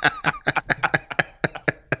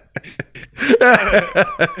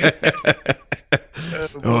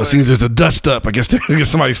 Oh, it seems there's a dust up. I guess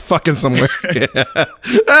somebody's fucking somewhere.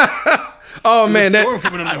 Oh man, There's a storm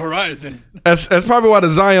coming on the horizon. that's probably why the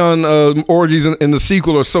Zion orgies in the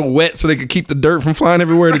sequel are so wet, so they could keep the dirt from flying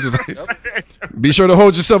everywhere. They just be sure to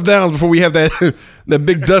hold yourself down before we have that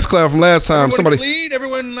big dust cloud from last time.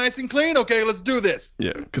 Everyone nice and clean. Okay, let's do this.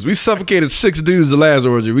 Yeah, because we suffocated 6 dudes the last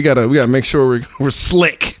orgy. We gotta make sure we're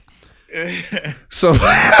slick. So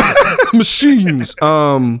machines.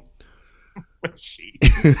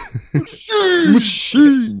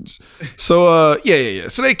 Machines. So yeah.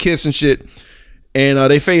 So they kiss and shit, and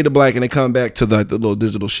they fade to black, and they come back to the little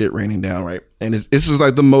digital shit raining down, right? And this is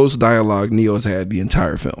like the most dialogue Neo's had the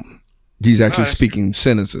entire film. He's actually speaking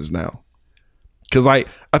sentences now. Because I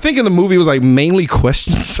think in the movie it was like mainly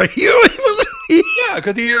questions. Like, Yeah,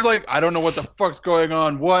 because he was like, I don't know what the fuck's going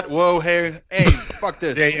on. What? Whoa, hey, fuck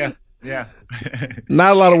this. Yeah.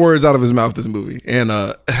 Not a lot of words out of his mouth this movie, and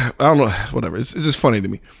I don't know, whatever. It's just funny to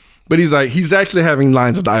me. But he's actually having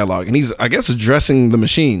lines of dialogue, and he's, I guess, addressing the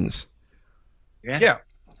machines. Yeah.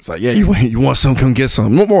 It's like, yeah, you want some, come get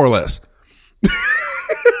some, more or less.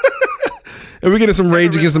 And we're getting some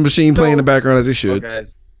Rage Against the Machine playing in the background as it should. Okay.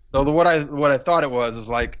 So what I thought it was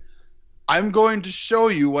like, I'm going to show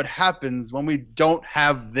you what happens when we don't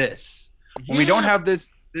have this. When we don't have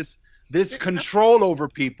this control over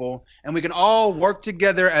people, and we can all work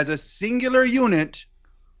together as a singular unit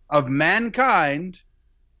of mankind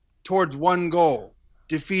towards one goal: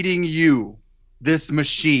 defeating you, this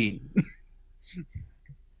machine.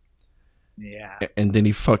 Yeah. And then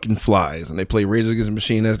he fucking flies, and they play Rage Against the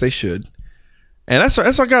Machine as they should. And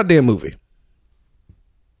that's our goddamn movie.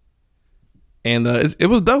 And it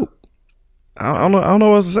was dope. I don't know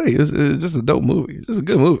what else to say. It's just a dope movie. It's just a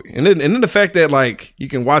good movie. And then the fact that like you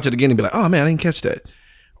can watch it again and be like, oh man, I didn't catch that.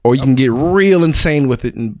 Or you can get real insane with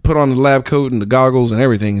it and put on the lab coat and the goggles and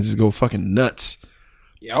everything and just go fucking nuts.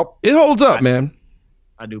 Yep. It holds up, man.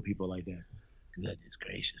 I do people like that. Goodness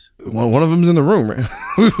gracious. One of them's in the room, right?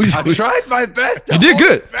 I tried my best. You did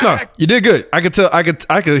good. No, you did good. I could tell. I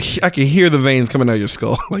could hear the veins coming out of your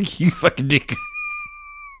skull. Like you fucking did.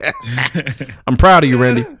 I'm proud of you,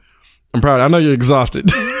 Randy. I'm proud. I know you're exhausted.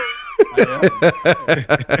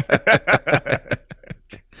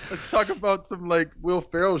 Let's talk about some like Will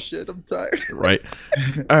Ferrell shit. I'm tired. Right.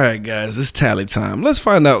 All right, guys. It's tally time. Let's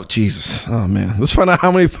find out. Jesus. Oh man. Let's find out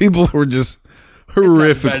how many people were just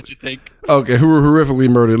horrific. It's not as bad as you think. Okay, who were horrifically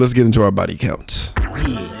murdered. Let's get into our body counts.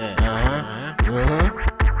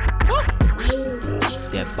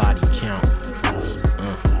 That body count.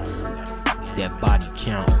 That body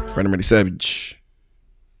count. Random Ready Savage.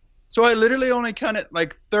 So I literally only counted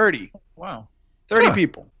like 30. Wow. 30 Huh.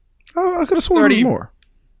 people. Oh, I could have sworn it was 30. more.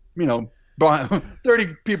 You know,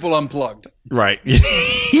 30 people unplugged. Right.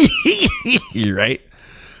 You're right.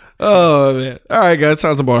 Oh, man. All right, guys.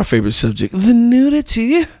 Sounds about our favorite subject, the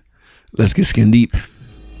nudity. Let's get skin deep.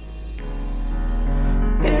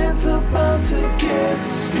 It's about to get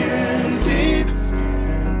skin deep.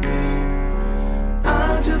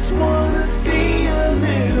 I just wanna see a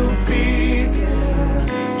little feet.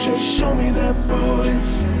 Just show me that booty.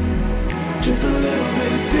 Just a little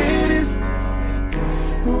bit of titties.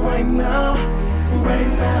 Right now, right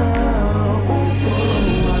now.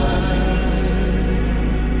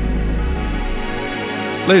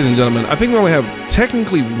 Ladies and gentlemen, I think we only have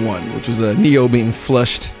technically one, which was Neo being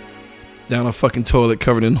flushed down a fucking toilet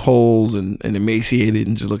covered in holes and emaciated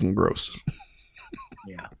and just looking gross.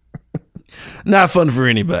 Yeah. Not fun for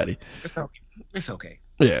anybody. It's okay. It's okay.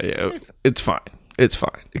 Yeah. It's fine. It's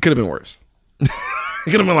fine. It could have been worse. It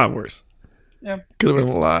could have been a lot worse. Yeah. Could have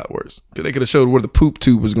been a lot worse. They could have showed where the poop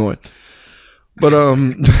tube was going. But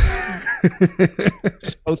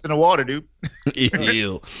Just floats in the water, dude.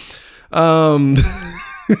 Ew. That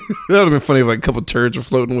would have been funny if like a couple turds were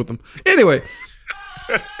floating with them. Anyway.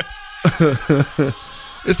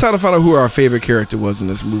 It's time to find out who our favorite character was in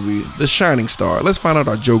this movie. The Shining Star. Let's find out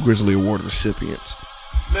our Joe Grizzly Award recipients.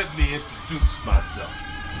 Let me introduce myself.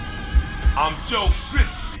 I'm Joe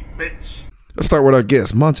Grizzly, bitch. Let's start with our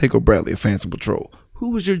guest, Montego Bradley of Phantom Patrol.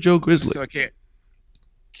 Who was your Joe Grizzly? So it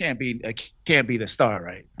can't be the star,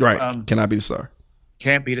 right? Right. Can I be the star?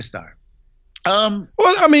 Can't be the star. Well,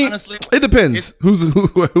 I mean, honestly, it depends. Who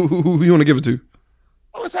you want to give it to?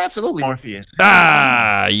 Oh, it's absolutely Morpheus.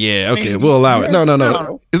 Ah, yeah. Okay, we'll allow it.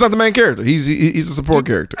 No. It's not the main character. He's a support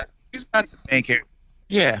character. He's not the main character.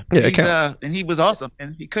 Yeah. It counts. And he was awesome,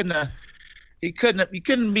 and he couldn't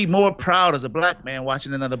be more proud as a black man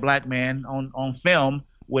watching another black man on film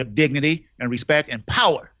with dignity and respect and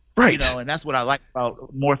power. Right. You know, and that's what I like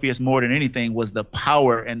about Morpheus more than anything was the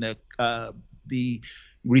power and the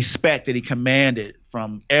respect that he commanded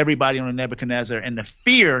from everybody on the Nebuchadnezzar, and the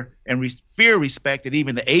fear and respect that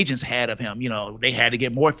even the agents had of him. You know, they had to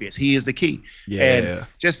get Morpheus. He is the key. Yeah. And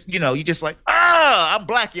just, you know, you just like, I'm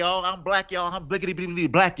black, y'all. I'm black, y'all. I'm blickety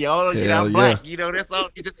black, y'all. You know, I'm black. You know, that's all.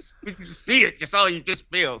 You just see it. That's all you just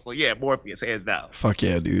feel. So yeah, Morpheus, hands down. Fuck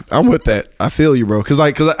yeah, dude. I'm with that. I feel you, bro. Cause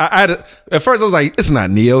I had at first I was like, it's not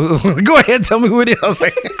Neo. Go ahead, and tell me who it is. I was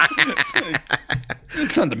like,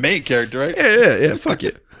 it's not the main character, right? Yeah. Fuck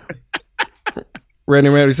it.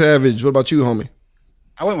 Randy Savage. What about you, homie?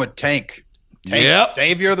 I went with Tank. Yep.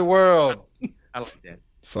 Savior of the world. I like that.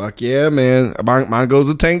 Fuck yeah, man. Mine goes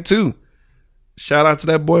to Tank too. Shout out to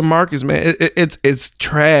that boy Marcus, man. It's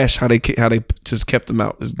trash how they just kept him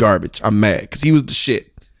out. It's garbage. I'm mad because he was the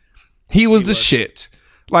shit. He was the shit.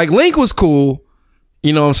 Like Link was cool,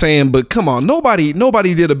 you know what I'm saying? But come on, nobody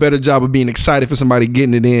did a better job of being excited for somebody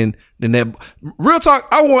getting it in than that. Real talk.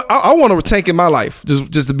 I want a Tank in my life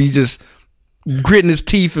just to be just gritting his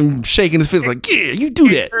teeth and shaking his fist like, yeah, you do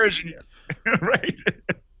that. Right.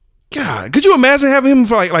 God, could you imagine having him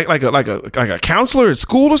for like a counselor at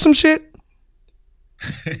school or some shit?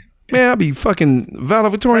 Man, I'd be fucking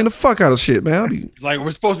valedictorian the fuck out of shit, man. It's like,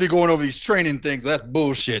 we're supposed to be going over these training things, but that's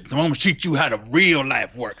bullshit. So I'm gonna teach you how the real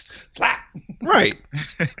life works. Slap. Right.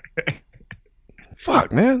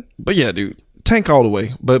 Fuck, man. But yeah, dude, Tank all the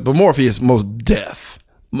way. But Morpheus most deaf.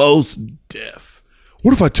 Most deaf.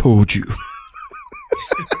 What if I told you?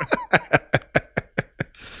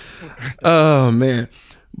 Oh man.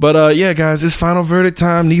 But yeah, guys, it's final verdict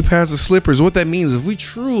time. Knee pads or slippers. What that means, if we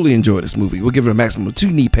truly enjoy this movie, we'll give it a maximum of 2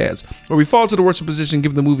 knee pads. Or we fall to the worst position,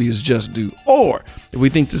 give the movie its just due. Or if we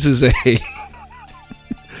think this is a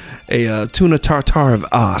tuna tartare of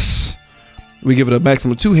us, we give it a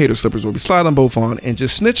maximum of 2 hater slippers where we slide them both on and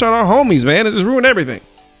just snitch on our homies, man, and just ruin everything.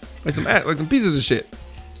 Like some pieces of shit.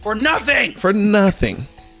 For nothing.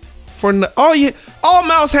 All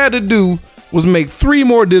Mouse had to do was make 3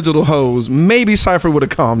 more digital hoes. Maybe Cypher would have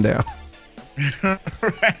calmed down.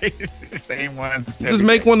 Right. Same one. Just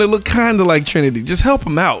make one that look kind of like Trinity. Just help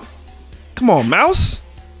him out. Come on, Mouse.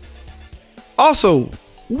 Also,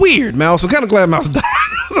 weird, Mouse. I'm kind of glad Mouse died.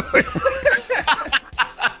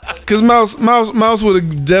 Because Mouse would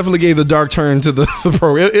have definitely gave the dark turn to the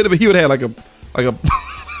program. He would have had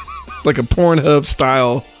like a Pornhub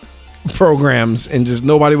style programs, and just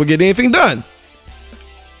nobody would get anything done.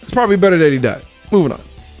 It's probably better that he died. Moving on.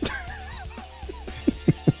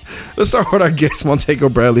 Let's start with our guest, Montego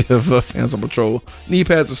Bradley of Phantom Patrol. Knee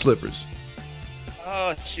pads or slippers?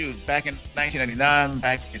 Oh, shoot. Back in 1999,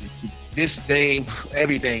 back in this day,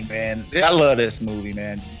 everything, man. I love this movie,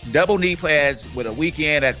 man. Double knee pads with a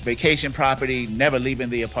weekend at vacation property, never leaving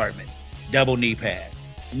the apartment. Double knee pads.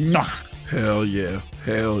 Mwah. Hell yeah.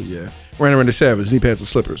 Randy Savage, knee pads with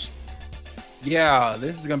slippers. Yeah,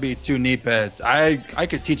 this is gonna be 2 knee pads. I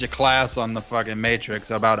could teach a class on the fucking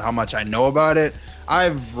Matrix about how much I know about it.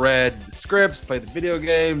 I've read the scripts, played the video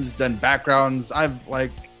games, done backgrounds. I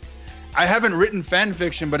haven't written fan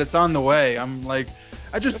fiction, but it's on the way.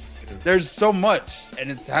 There's so much,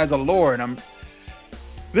 and it has a lore, and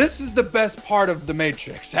this is the best part of the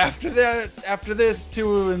Matrix. After this,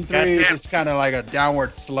 2 and 3 is just kind of like a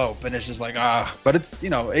downward slope, and it's just like but it's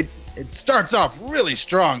it starts off really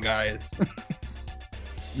strong, guys.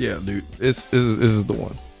 Yeah, dude, this is the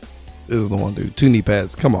one. This is the one, dude. 2 knee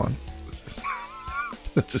pads. Come on.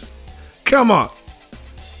 Come on.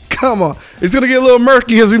 It's gonna get a little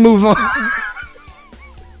murky as we move on.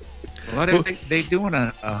 Well, they doing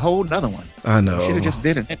a whole nother one. I know. Should have just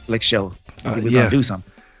did a Netflix show. We're yeah. gonna do something.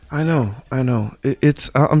 I know.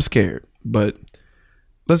 I'm scared, but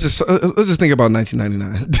let's just think about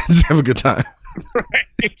 1999. Just have a good time.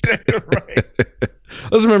 Right.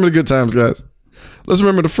 Let's remember the good times, guys. Let's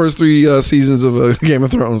remember the first 3 seasons of Game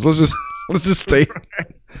of Thrones. Let's just stay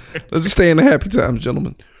in the happy times,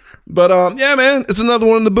 gentlemen. But yeah, man, it's another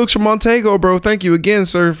one in the books from Montego, bro. Thank you again,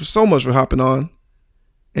 sir, for so much for hopping on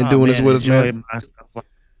and doing this with us, man.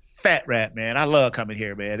 Fat Rat, man. I love coming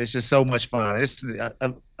here, man. It's just so much fun.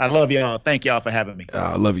 I love y'all. Thank y'all for having me.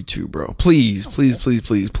 I love you too, bro. Please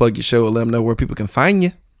plug your show and let them know where people can find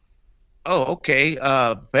you. Oh, okay.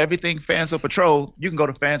 For everything Fanzo Patrol, you can go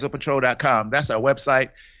to fanzopatrol.com. That's our website,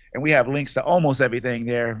 and we have links to almost everything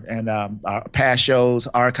there, and our past shows,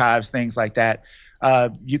 archives, things like that.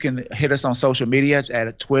 You can hit us on social media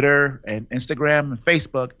at Twitter and Instagram and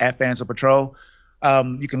Facebook at Fanzo Patrol.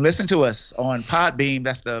 You can listen to us on Podbeam.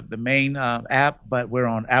 That's the main app, but we're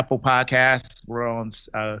on Apple Podcasts. We're on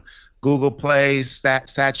Google Play,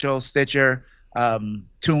 Satchel, Stitcher,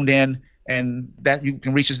 Tuned In. And that you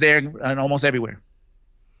can reach us there and almost everywhere.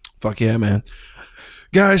 Fuck yeah, man.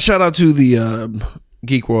 Guys, shout out to the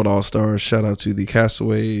Geek World All-Stars. Shout out to the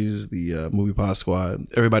Castaways, the Movie Pod Squad,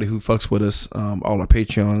 everybody who fucks with us, all our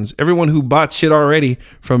Patreons, everyone who bought shit already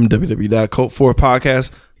from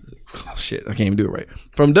www.cult4podcast. Oh, shit, I can't even do it right.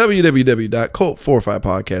 From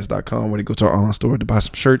www.cult45podcast.com, where you go to our online store to buy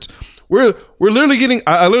some shirts. We're literally getting,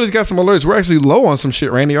 I literally got some alerts. We're actually low on some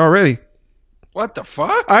shit, Randy, already. What the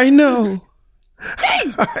fuck? I know. I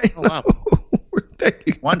know. Oh, wow. Thank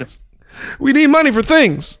you. Wonderful. We need money for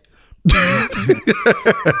things. Let's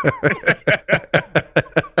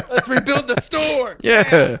rebuild the store.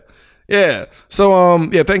 Yeah. So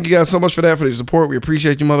yeah, thank you guys so much for your support. We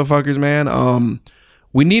appreciate you, motherfuckers, man.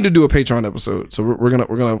 We need to do a Patreon episode, so we're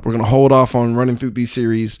gonna hold off on running through these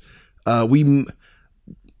series.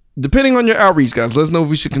 Depending on your outreach, guys, let us know if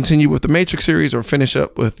we should continue with the Matrix series or finish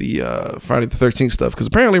up with the Friday the 13th stuff. Because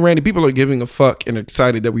apparently, Randy, people are giving a fuck and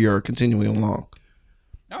excited that we are continuing along.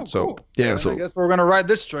 Oh, so cool. yeah, so I guess we're gonna ride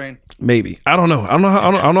this train. Maybe. I don't know. I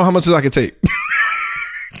don't know how much I can take.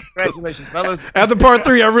 Congratulations, fellas. After part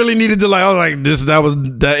 3, I really needed to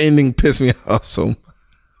that ending pissed me off so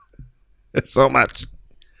much.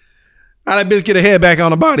 How that bitch get a head back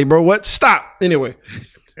on the body, bro? What? Stop. Anyway,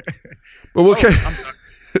 but we'll. I'm sorry.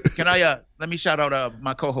 Can I let me shout out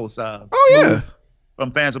my co-host? Yeah,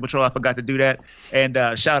 from Fans of Patrol. I forgot to do that, and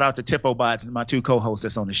shout out to Tiffobot, my 2 co-hosts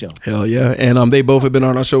that's on the show. Hell yeah, and they both have been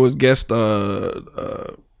on our show as guests.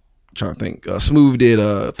 Trying to think. Smooth did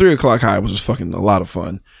 3 O'Clock High, which was fucking a lot of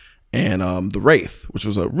fun, and The Wraith, which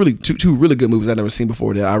was a really two really good movies I've never seen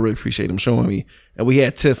before. That I really appreciate him showing me. And we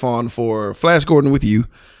had Tiff on for Flash Gordon with You,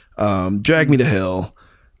 Drag Me to Hell.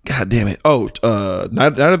 God damn it!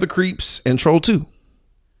 Night of the Creeps and Troll 2.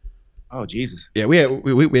 Oh Jesus! Yeah, we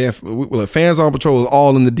have Fans on Patrol is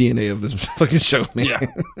all in the DNA of this fucking show, man. Yeah,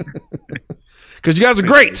 because you guys are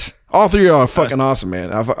great. All 3 of y'all are fucking awesome,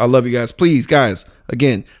 man. I love you guys. Please, guys,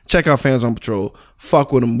 again, check out Fans on Patrol.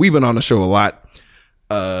 Fuck with them. We've been on the show a lot.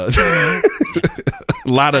 A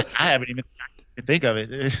lot of. I haven't even think of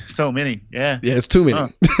it. So many. Yeah. Yeah, it's too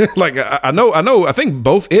many. Like I know. I think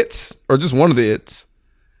both It's or just one of the It's.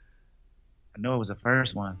 I know it was the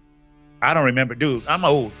first one. I don't remember, dude. I'm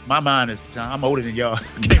old. My mind is. I'm older than y'all. I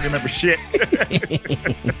can't remember shit.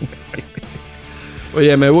 Well,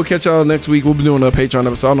 yeah, man. We'll catch y'all next week. We'll be doing a Patreon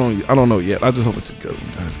episode. I don't know yet. I just hope it's a good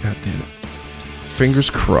one, guys. God damn it.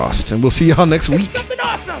 Fingers crossed. And we'll see y'all next week. Something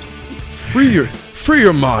awesome. Free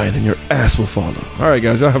your mind, and your ass will follow. All right,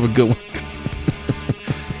 guys. Y'all have a good one.